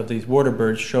thousands of these water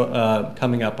birds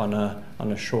coming up on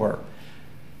a shore.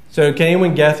 So can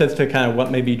anyone guess as to kind of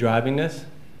what may be driving this?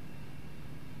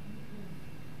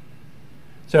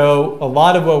 So a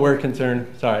lot of what we're concerned,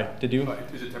 sorry, did you?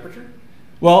 Is it temperature?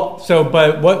 Well,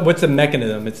 but what's the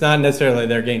mechanism? It's not necessarily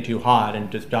they're getting too hot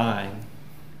and just dying.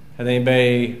 Has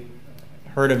anybody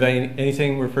heard of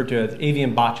anything referred to as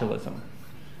avian botulism?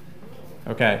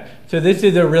 Okay, so this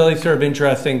is a really sort of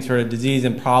interesting sort of disease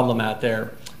and problem out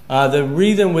there. The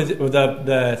reason with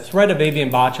the threat of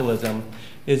avian botulism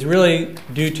is really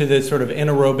due to this sort of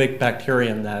anaerobic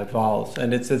bacterium that evolves.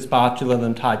 And it's this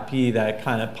botulism type P that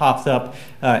kind of pops up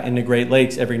in the Great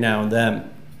Lakes every now and then.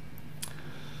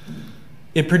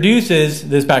 It produces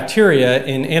this bacteria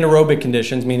in anaerobic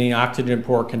conditions, meaning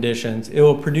oxygen-poor conditions. It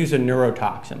will produce a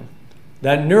neurotoxin.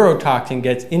 That neurotoxin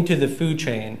gets into the food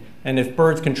chain, and if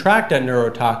birds contract that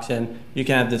neurotoxin, you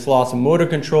can have this loss of motor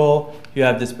control, you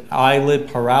have this eyelid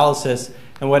paralysis,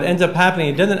 and what ends up happening,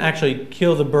 it doesn't actually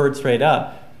kill the bird straight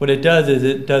up. What it does is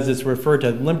it does this referred to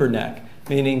as limber neck,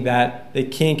 meaning that they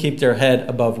can't keep their head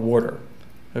above water.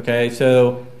 Okay,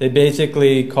 so they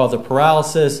basically cause a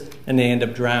paralysis and they end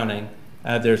up drowning.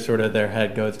 as their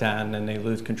head goes down and they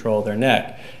lose control of their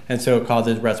neck. And so it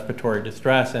causes respiratory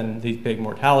distress and these big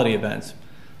mortality events.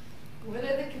 What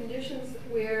are the conditions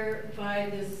whereby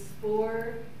this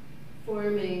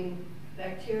spore-forming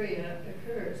bacteria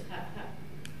occurs? Are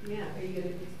you going to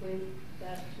explain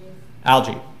that to us?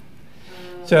 Algae.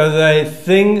 So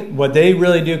what they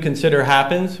really do consider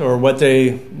happens, or what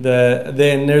there's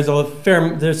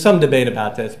some debate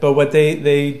about this, but what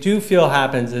they do feel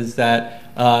happens is that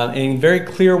in very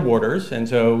clear waters, and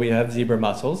so we have zebra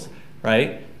mussels,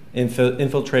 right,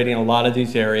 infiltrating a lot of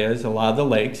these areas, a lot of the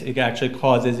lakes, it actually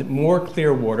causes more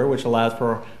clear water, which allows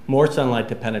for more sunlight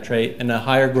to penetrate, and a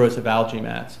higher growth of algae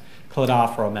mats,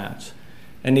 cladophora mats.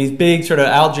 And these big sort of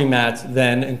algae mats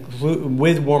then,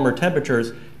 with warmer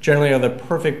temperatures, generally are the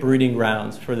perfect breeding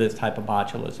grounds for this type of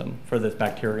botulism, for this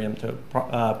bacterium to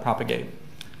propagate.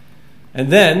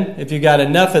 And then, if you got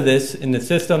enough of this in the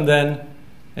system then,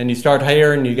 and you start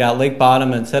higher and you got lake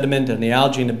bottom and sediment and the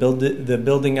algae and the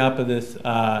building up of this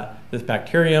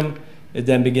bacterium, it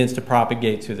then begins to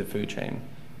propagate through the food chain.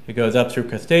 It goes up through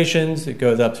crustaceans, it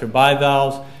goes up through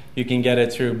bivalves, you can get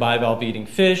it through bivalve eating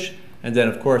fish, and then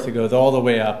of course it goes all the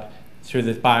way up through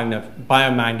this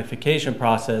biomagnification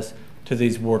process to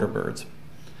these water birds.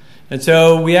 And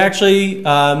so we actually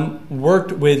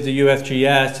worked with the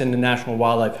USGS and the National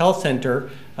Wildlife Health Center,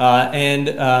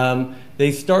 and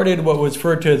they started what was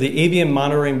referred to as the Avian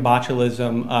Monitoring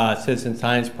Botulism Citizen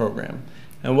Science Program.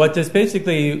 And what this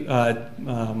basically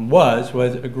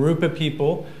was a group of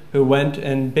people who went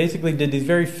and basically did these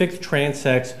very fixed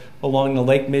transects along the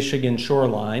Lake Michigan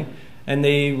shoreline. And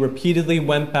they repeatedly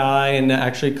went by and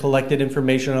actually collected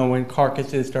information on when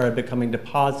carcasses started becoming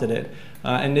deposited.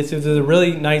 And this was a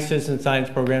really nice citizen science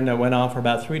program that went on for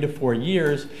about 3 to 4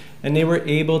 years. And they were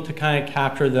able to kind of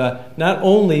capture not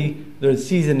only the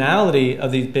seasonality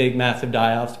of these big, massive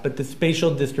die-offs, but the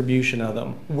spatial distribution of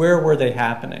them. Where were they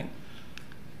happening?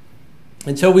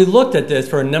 And so we looked at this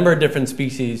for a number of different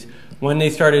species when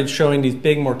they started showing these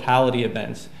big mortality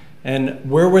events. And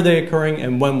where were they occurring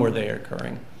and when were they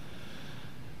occurring?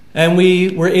 And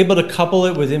we were able to couple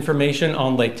it with information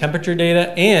on lake temperature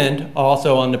data and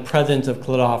also on the presence of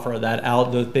cladophora,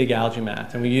 those big algae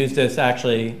mats. And we used this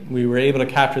we were able to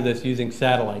capture this using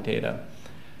satellite data.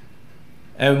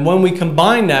 And when we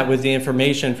combined that with the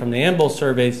information from the AMBL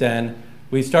surveys then,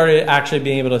 we started actually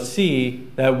being able to see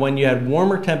that when you had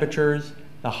warmer temperatures,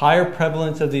 the higher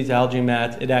prevalence of these algae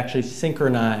mats, it actually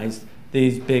synchronized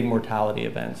these big mortality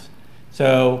events.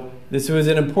 So this was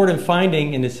an important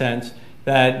finding in the sense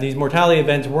that these mortality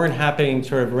events weren't happening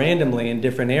sort of randomly in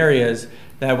different areas,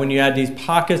 that when you had these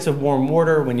pockets of warm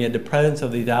water, when you had the presence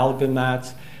of these algae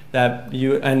mats,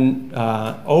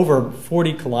 over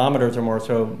 40 kilometers or more,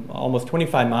 so almost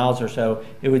 25 miles or so,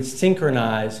 it would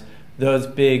synchronize those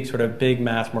big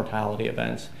mass mortality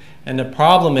events. And the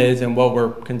problem is, and what we're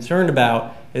concerned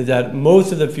about, is that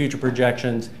most of the future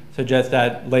projections suggest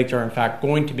that lakes are in fact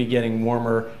going to be getting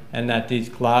warmer and that these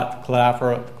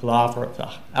algae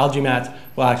mats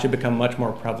will actually become much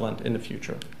more prevalent in the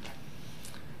future.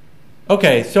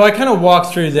 Okay, so I kind of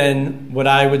walked through then what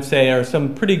I would say are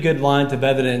some pretty good lines of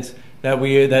evidence that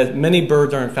many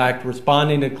birds are in fact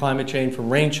responding to climate change, from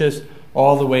rain shifts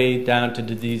all the way down to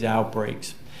disease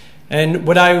outbreaks. And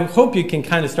what I hope you can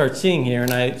kind of start seeing here,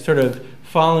 and I sort of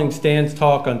following Stan's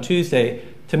talk on Tuesday,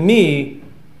 to me,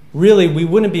 really, we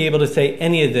wouldn't be able to say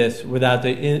any of this without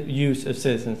the use of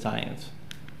citizen science.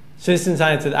 Citizen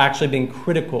science has actually been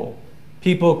critical.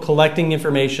 People collecting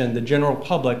information, the general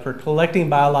public, for collecting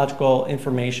biological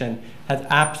information has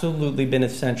absolutely been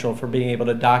essential for being able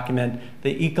to document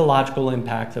the ecological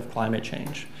impacts of climate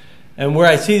change. And where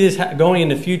I see this going in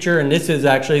the future, and this is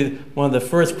actually one of the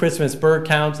first Christmas bird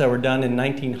counts that were done in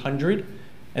 1900,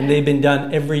 and they've been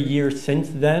done every year since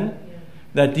then,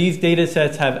 that these data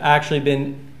sets have actually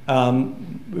been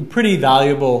pretty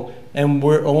valuable, and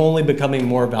we're only becoming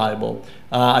more valuable.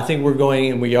 I think we're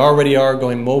going, and we already are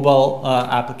going mobile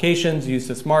applications, use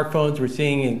of smartphones. We're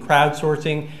seeing in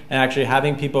crowdsourcing and actually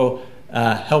having people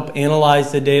help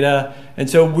analyze the data. And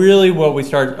so really what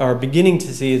we are beginning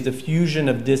to see is the fusion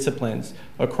of disciplines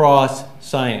across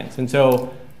science. And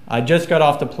so I just got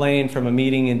off the plane from a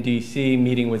meeting in DC,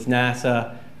 meeting with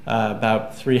NASA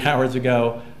about 3 hours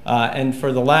ago. And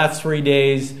for the last 3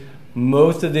 days,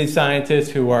 most of these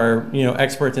scientists who are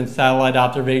experts in satellite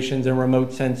observations and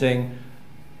remote sensing,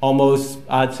 almost,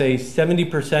 I'd say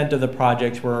 70% of the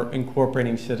projects were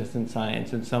incorporating citizen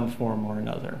science in some form or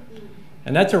another.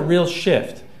 And that's a real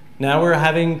shift. Now we're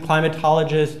having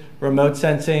climatologists, remote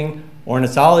sensing,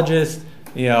 ornithologists,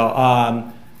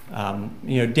 data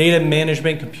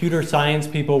management, computer science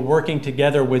people working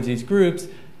together with these groups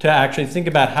to actually think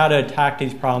about how to attack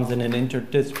these problems in an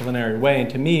interdisciplinary way. And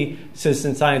to me,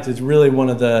 citizen science is really one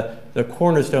of the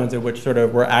cornerstones at which sort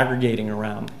of we're aggregating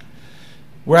around.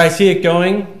 Where I see it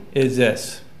going is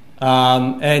this.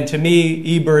 And to me,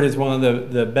 eBird is one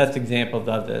of the best examples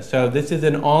of this. So this is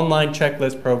an online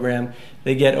checklist program.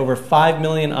 They get over 5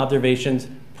 million observations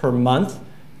per month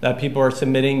that people are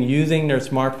submitting using their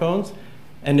smartphones,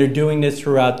 and they're doing this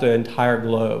throughout the entire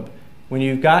globe. When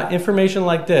you've got information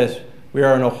like this, we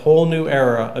are in a whole new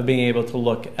era of being able to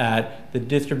look at the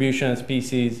distribution of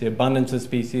species, the abundance of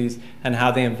species, and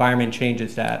how the environment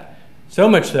changes that. So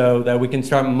much so that we can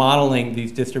start modeling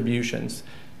these distributions.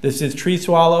 This is tree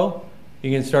swallow.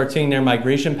 You can start seeing their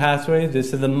migration pathways.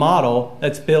 This is a model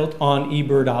that's built on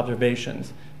eBird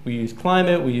observations. We use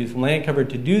climate, we use land cover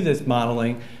to do this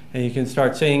modeling, and you can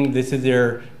start seeing this is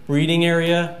their breeding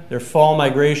area, their fall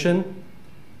migration,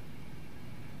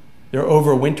 their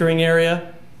overwintering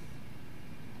area,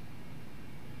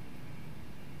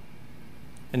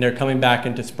 and they're coming back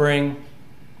into spring,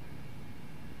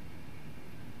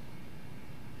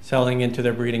 settling into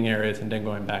their breeding areas, and then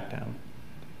going back down.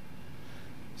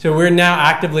 So we're now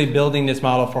actively building this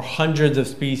model for hundreds of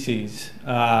species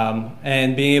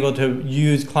and being able to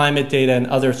use climate data and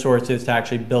other sources to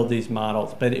actually build these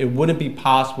models. But it wouldn't be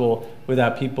possible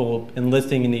without people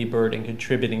enlisting in eBird and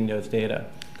contributing those data.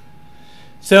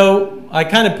 So I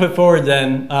kind of put forward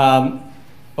then,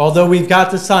 although we've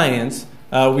got the science,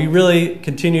 we really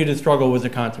continue to struggle with the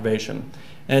conservation.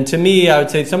 And to me, I would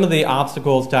say some of the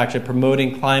obstacles to actually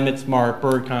promoting climate-smart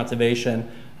bird conservation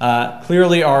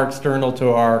clearly are external to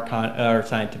our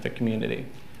scientific community,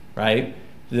 right?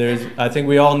 I think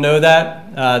we all know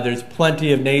that. There's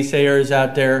plenty of naysayers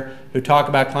out there who talk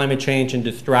about climate change and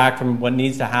distract from what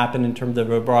needs to happen in terms of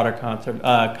a broader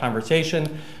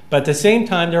conversation. But at the same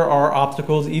time, there are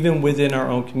obstacles even within our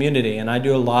own community. And I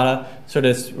do a lot of sort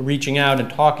of reaching out and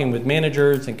talking with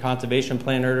managers and conservation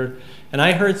planners. And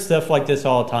I heard stuff like this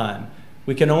all the time.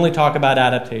 We can only talk about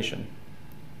adaptation.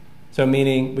 So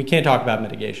meaning we can't talk about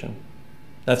mitigation.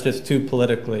 That's just too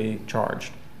politically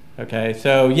charged. Okay,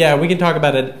 so yeah, we can talk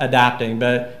about adapting,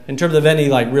 but in terms of any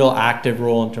like real active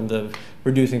role in terms of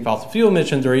reducing fossil fuel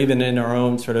emissions or even in our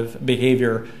own sort of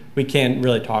behavior, we can't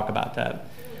really talk about that.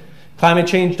 Climate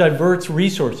change diverts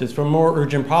resources from more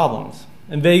urgent problems,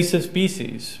 invasive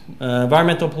species,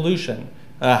 environmental pollution,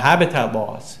 habitat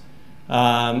loss.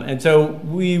 And so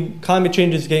climate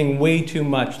change is getting way too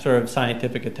much sort of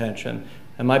scientific attention.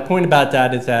 And my point about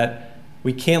that is that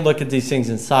we can't look at these things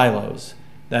in silos,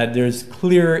 that there's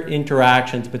clear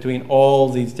interactions between all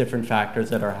these different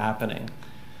factors that are happening.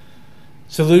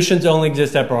 Solutions only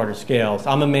exist at broader scales.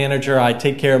 I'm a manager, I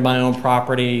take care of my own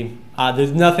property.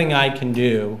 There's nothing I can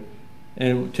do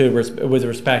with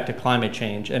respect to climate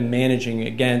change and managing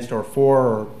against or for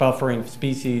or buffering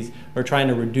species or trying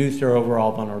to reduce their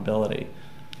overall vulnerability.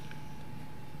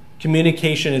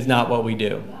 Communication is not what we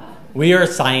do. We are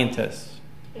scientists.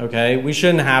 Okay, we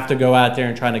shouldn't have to go out there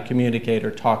and try to communicate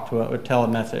or talk to or tell a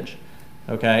message.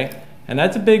 Okay, and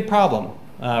that's a big problem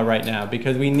right now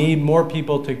because we need more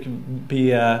people to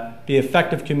be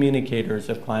effective communicators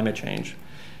of climate change.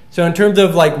 So in terms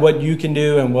of like what you can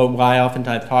do and what I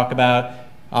oftentimes talk about,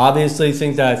 obviously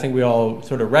things that I think we all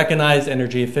sort of recognize: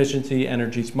 energy efficiency,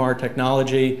 energy smart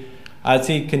technology. I'd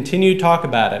say continue to talk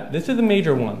about it. This is a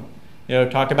major one. You know,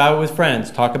 talk about it with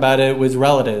friends, talk about it with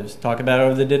relatives, talk about it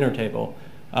over the dinner table.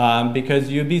 Because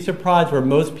you'd be surprised where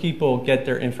most people get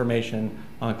their information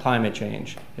on climate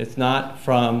change. It's not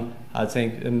from, I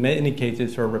think, in many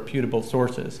cases, from reputable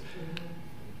sources.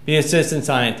 Be a citizen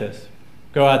scientist.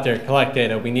 Go out there, collect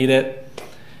data. We need it.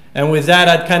 And with that,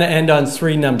 I'd kind of end on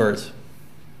 3 numbers.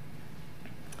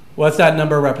 What's that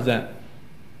number represent?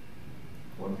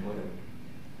 1 planet.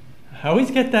 I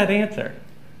always get that answer.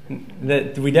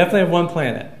 That we definitely have 1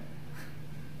 planet.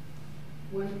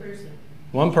 1 person.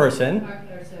 1 person.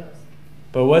 Ourselves.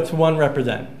 But what's 1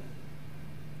 represent?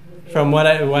 From what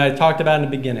I talked about in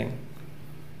the beginning.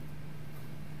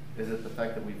 Is it the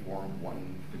fact that we've warmed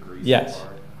 1 degree Yes. so far?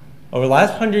 Over the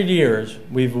last 100 years,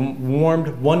 we've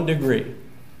warmed 1 degree.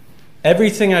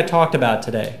 Everything I talked about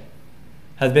today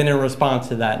has been in response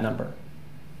to that number.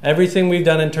 Everything we've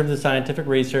done in terms of scientific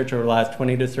research over the last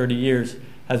 20 to 30 years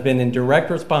has been in direct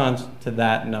response to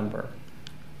that number.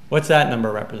 What's that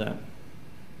number represent?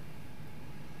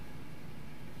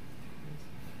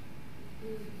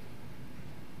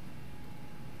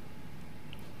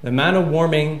 The amount of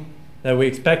warming that we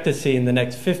expect to see in the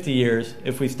next 50 years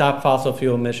if we stop fossil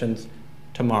fuel emissions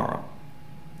tomorrow.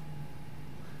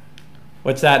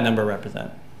 What's that number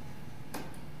represent?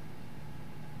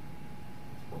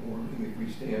 Warming if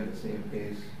we stay on the same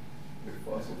pace with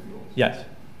fossil fuels. Yes.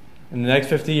 in the next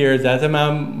 50 years, that's the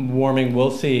amount of warming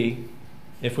we'll see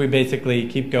if we basically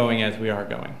keep going as we are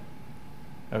going.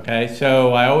 Okay,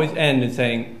 so I always end in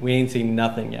saying we ain't seen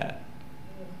nothing yet.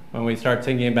 When we start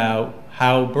thinking about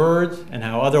how birds and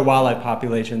how other wildlife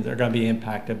populations are going to be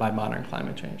impacted by modern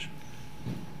climate change.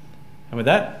 And with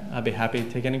that, I'd be happy to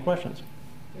take any questions.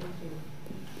 Thank you.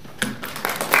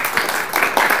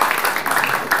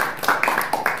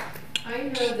 I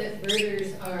know that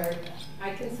birders are,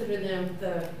 I consider them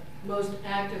the most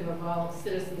active of all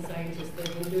citizen scientists.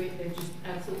 They've been doing, they're just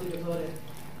absolutely devoted.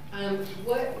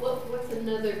 What's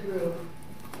another group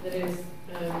that is,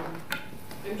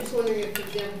 I'm just wondering if, for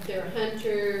example, if they're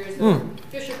hunters or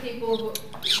fisher people,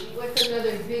 what's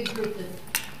another big group that's...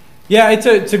 Yeah,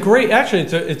 it's a great, actually,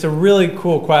 it's a really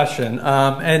cool question.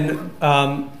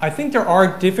 I think there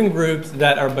are different groups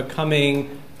that are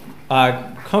becoming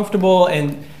comfortable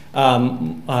and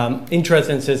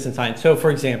interested in citizen science. So, for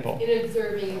example, in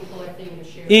observing and collecting and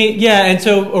sharing. Yeah, and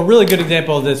so a really good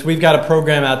example of this, we've got a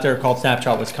program out there called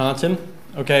Snapshot Wisconsin,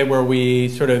 okay, where we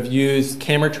sort of use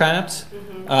camera traps.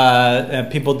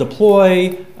 People deploy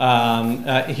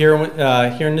here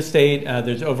in the state.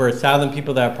 There's over 1,000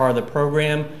 people that are part of the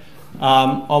program.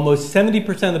 Almost 70%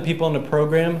 of the people in the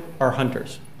program are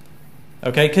hunters.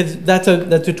 Okay, because that's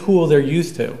a tool they're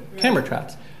used to, camera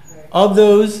traps. Right. Of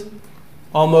those,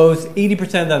 almost 80% of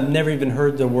them have never even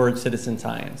heard the word citizen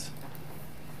science.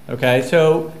 Okay,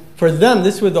 so for them,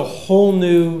 this was a whole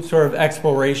new sort of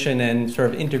exploration and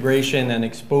sort of integration and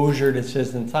exposure to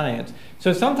citizen science.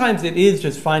 So sometimes it is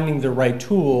just finding the right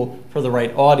tool for the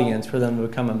right audience for them to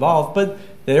become involved, but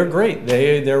they're great.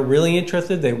 They're really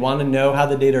interested. They want to know how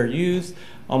the data are used.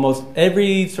 Almost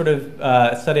every sort of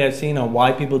study I've seen on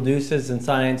why people do citizen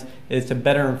science is to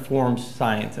better inform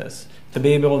scientists, to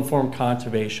be able to inform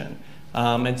conservation.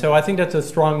 And so I think that's a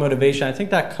strong motivation. I think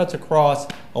that cuts across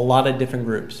a lot of different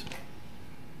groups.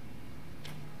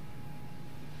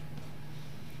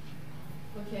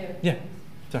 Okay. Yeah.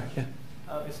 Sorry. Yeah.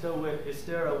 Is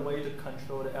there a way to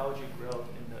control the algae growth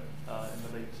in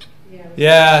the lakes?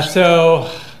 Yeah, so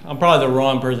I'm probably the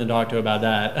wrong person to talk to about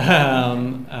that.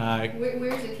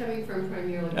 Where is it coming from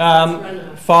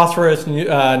primarily? Phosphorus,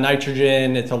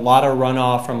 nitrogen. It's a lot of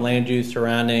runoff from land use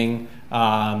surrounding,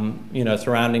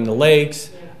 surrounding the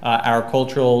lakes.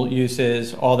 Agricultural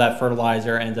uses, all that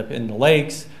fertilizer ends up in the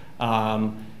lakes.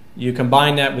 You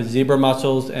combine that with zebra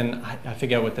mussels, and I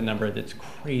forget what the number is. It's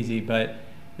crazy, but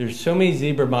there's so many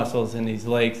zebra mussels in these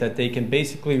lakes that they can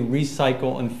basically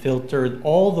recycle and filter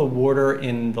all the water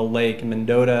in the lake,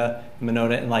 Mendota,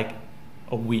 in like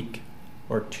a week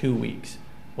or 2 weeks.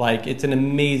 Like, it's an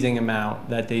amazing amount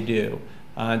that they do.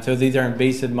 And so these are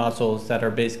invasive mussels that are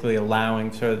basically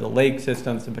allowing sort of the lake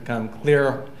systems to become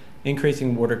clear,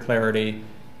 increasing water clarity,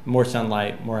 more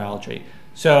sunlight, more algae.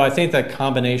 So I think that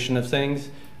combination of things,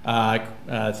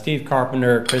 Steve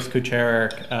Carpenter, Chris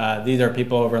Kucharik, these are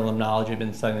people over in limnology who've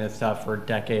been studying this stuff for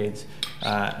decades,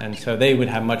 and so they would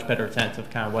have much better sense of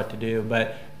kind of what to do.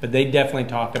 But they definitely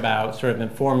talk about sort of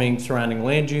informing surrounding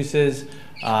land uses.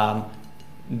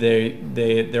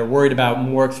 They're worried about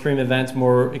more extreme events,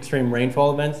 more extreme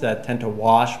rainfall events that tend to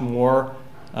wash more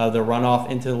of the runoff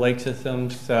into the lake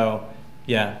systems. So,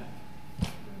 yeah.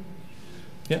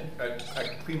 Yeah.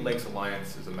 Clean Lakes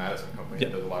Alliance is a Madison company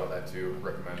that does a lot of that too. I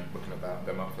recommend looking at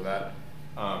them up for that.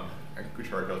 And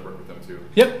Kucharik does work with them too.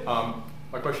 Yep.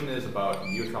 My question is about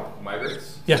neotropical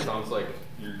migrants. Yeah. It sounds like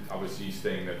you're obviously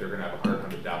saying that they're going to have a hard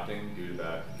time adapting due to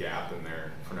that gap in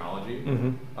their chronology.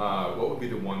 What would be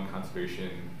the one conservation,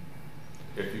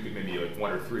 if you could maybe like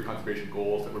 1 or 3 conservation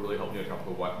goals that would really help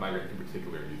neotropical migrants in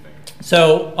particular, do you think?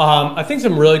 So I think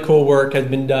some really cool work has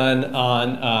been done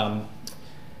on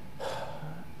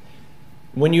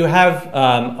when you have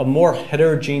a more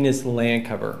heterogeneous land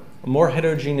cover, a more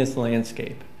heterogeneous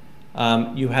landscape,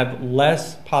 you have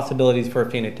less possibilities for a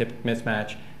phenotypic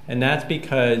mismatch. And that's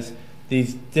because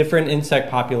these different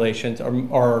insect populations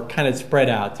are kind of spread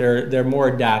out. They're more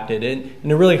adapted.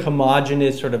 In a really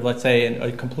homogeneous sort of, let's say,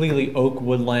 a completely oak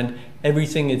woodland,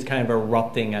 everything is kind of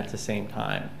erupting at the same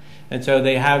time. And so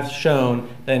they have shown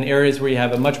that in areas where you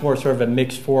have a much more sort of a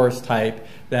mixed forest type,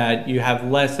 that you have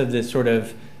less of this sort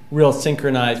of real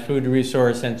synchronized food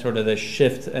resource and sort of the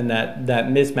shift, and that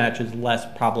mismatch is less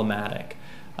problematic.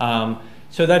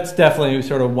 So that's definitely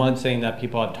sort of one thing that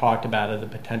people have talked about as a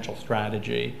potential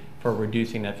strategy for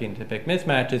reducing that phenotypic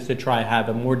mismatch, is to try to have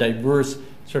a more diverse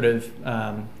sort of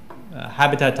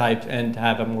habitat types and to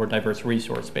have a more diverse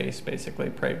resource base, basically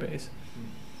prey base.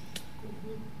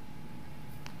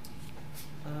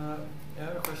 I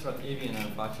have a question about avian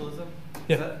botulism.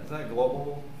 Yeah. Is that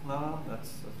global phenomenon?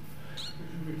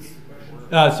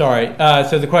 Sorry.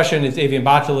 So the question is, avian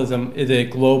botulism, is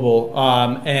it global?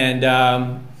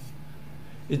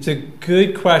 It's a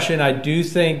good question. I do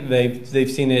think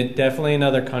they've seen it definitely in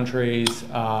other countries,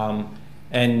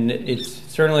 and it's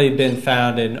certainly been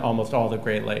found in almost all the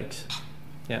Great Lakes.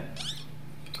 Yeah.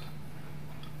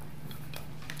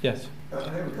 Yes. I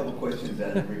have a couple questions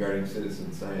regarding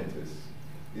citizen scientists.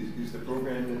 Is the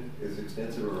program as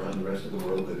extensive around the rest of the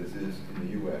world that it is in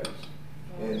the U.S.?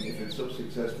 And if it's so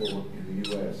successful in the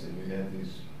U.S. and you have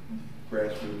these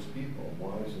grassroots people,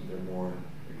 why isn't there more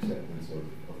acceptance of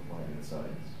climate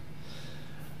science?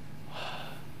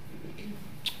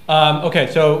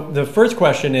 Okay, so the first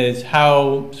question is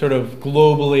how sort of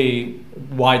globally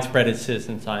widespread is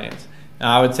citizen science?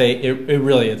 Now, I would say it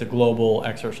really is a global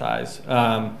exercise.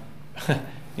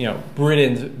 You know,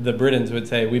 the Britons would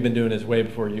say we've been doing this way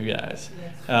before you guys,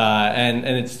 yes. And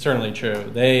it's certainly true.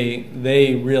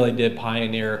 They really did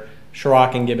pioneer.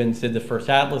 Schrock and Gibbons did the first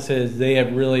atlases. They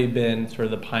have really been sort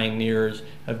of the pioneers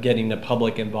of getting the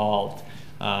public involved.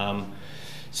 And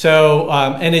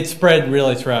it spread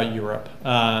really throughout Europe.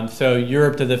 So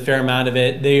Europe did a fair amount of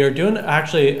it. They are doing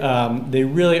actually. They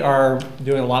really are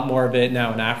doing a lot more of it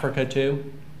now in Africa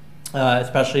too,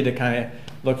 especially to kind of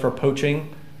look for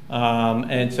poaching.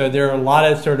 And so there are a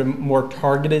lot of sort of more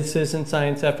targeted citizen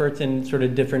science efforts in sort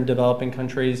of different developing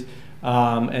countries.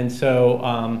 It's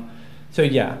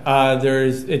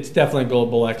definitely a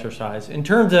global exercise. In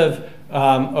terms of,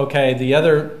 the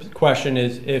other question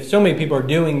is, if so many people are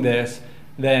doing this,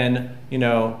 then,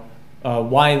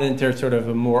 why isn't there sort of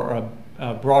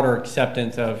a broader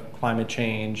acceptance of climate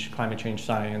change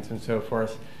science, and so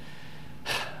forth?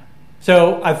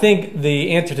 So I think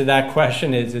the answer to that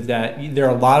question is that there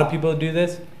are a lot of people who do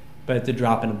this, but it's a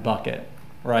drop in a bucket,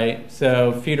 right?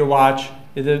 So Feeder Watch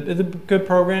is a good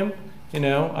program.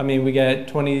 We get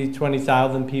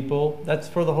 20,000 people. That's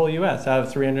for the whole U.S. out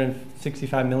of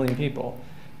 365 million people.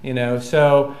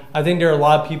 So I think there are a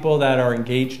lot of people that are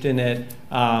engaged in it,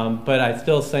 but I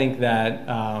still think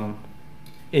that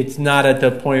it's not at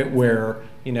the point where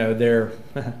they're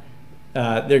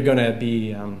going to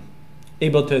be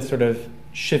able to sort of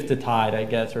shift the tide, I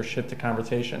guess, or shift the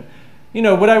conversation.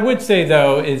 What I would say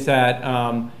though is that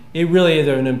it really is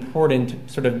an important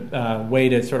sort of way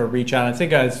to sort of reach out. I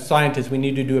think as scientists, we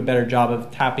need to do a better job of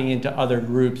tapping into other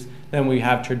groups than we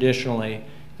have traditionally,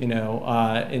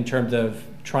 in terms of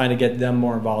trying to get them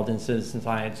more involved in citizen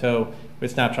science. So with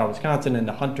Snapshot Wisconsin and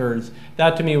the Hunters,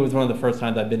 that to me was one of the first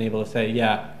times I've been able to say,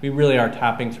 yeah, we really are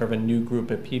tapping sort of a new group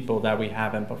of people that we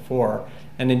haven't before.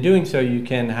 And in doing so, you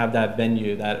can have that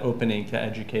venue, that opening to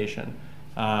education.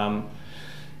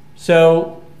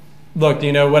 So look,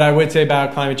 what I would say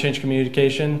about climate change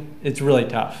communication, it's really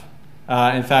tough.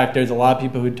 In fact, there's a lot of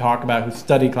people who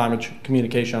study climate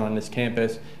communication on this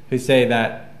campus, who say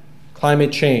that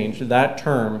climate change, that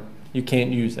term, you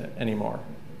can't use it anymore.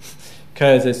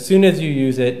 Because as soon as you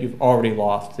use it, you've already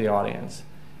lost the audience.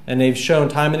 And they've shown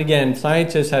time and again,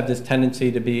 scientists have this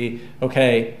tendency to be,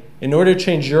 okay, in order to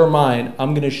change your mind,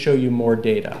 I'm going to show you more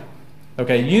data.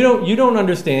 Okay, you don't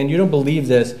understand, you don't believe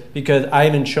this because I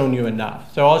haven't shown you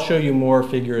enough. So I'll show you more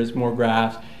figures, more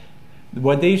graphs.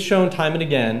 What they've shown time and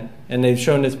again, and they've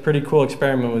shown this pretty cool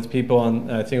experiment with people on,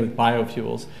 I think with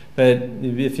biofuels, but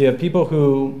if you have people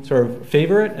who sort of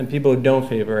favor it and people who don't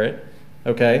favor it,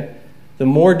 okay, the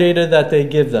more data that they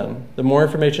give them, the more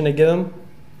information they give them,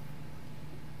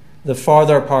 the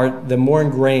farther apart, the more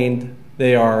ingrained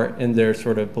they are in their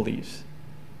sort of beliefs.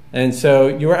 And so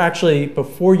you were actually,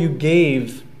 before you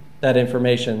gave that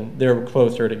information, they're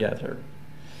closer together.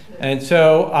 And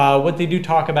so what they do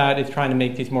talk about is trying to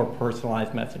make these more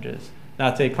personalized messages.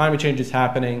 Not say climate change is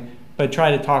happening, but try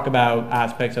to talk about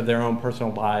aspects of their own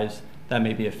personal lives that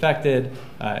may be affected.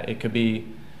 It could be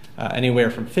anywhere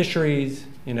from fisheries,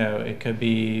 it could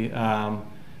be,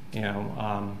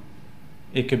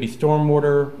 it could be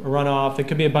stormwater runoff. It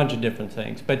could be a bunch of different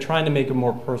things, but trying to make a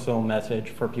more personal message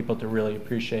for people to really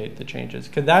appreciate the changes.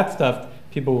 Because that stuff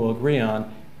people will agree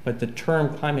on, but the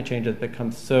term climate change has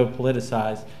become so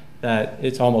politicized that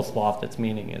it's almost lost its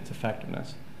meaning, its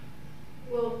effectiveness.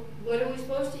 Well, what are we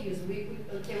supposed to use? We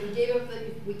gave up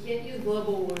we can't use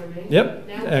global warming. Yep.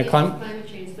 Now we can't use climate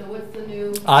change. So what's the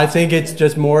new? I think it's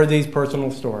just more of these personal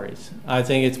stories. I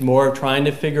think it's more of trying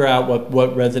to figure out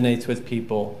what resonates with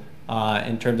people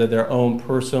in terms of their own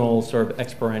personal sort of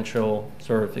experiential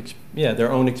sort of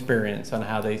their own experience on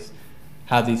how these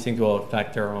things will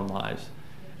affect their own lives.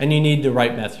 And you need the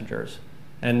right messengers,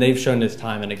 and they've shown this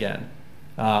time and again.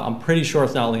 I'm pretty sure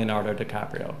it's not Leonardo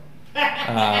DiCaprio.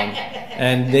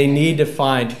 And they need to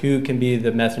find who can be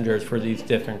the messengers for these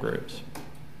different groups.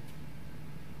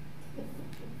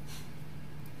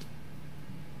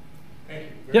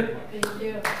 very Yep. much. Thank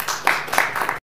you.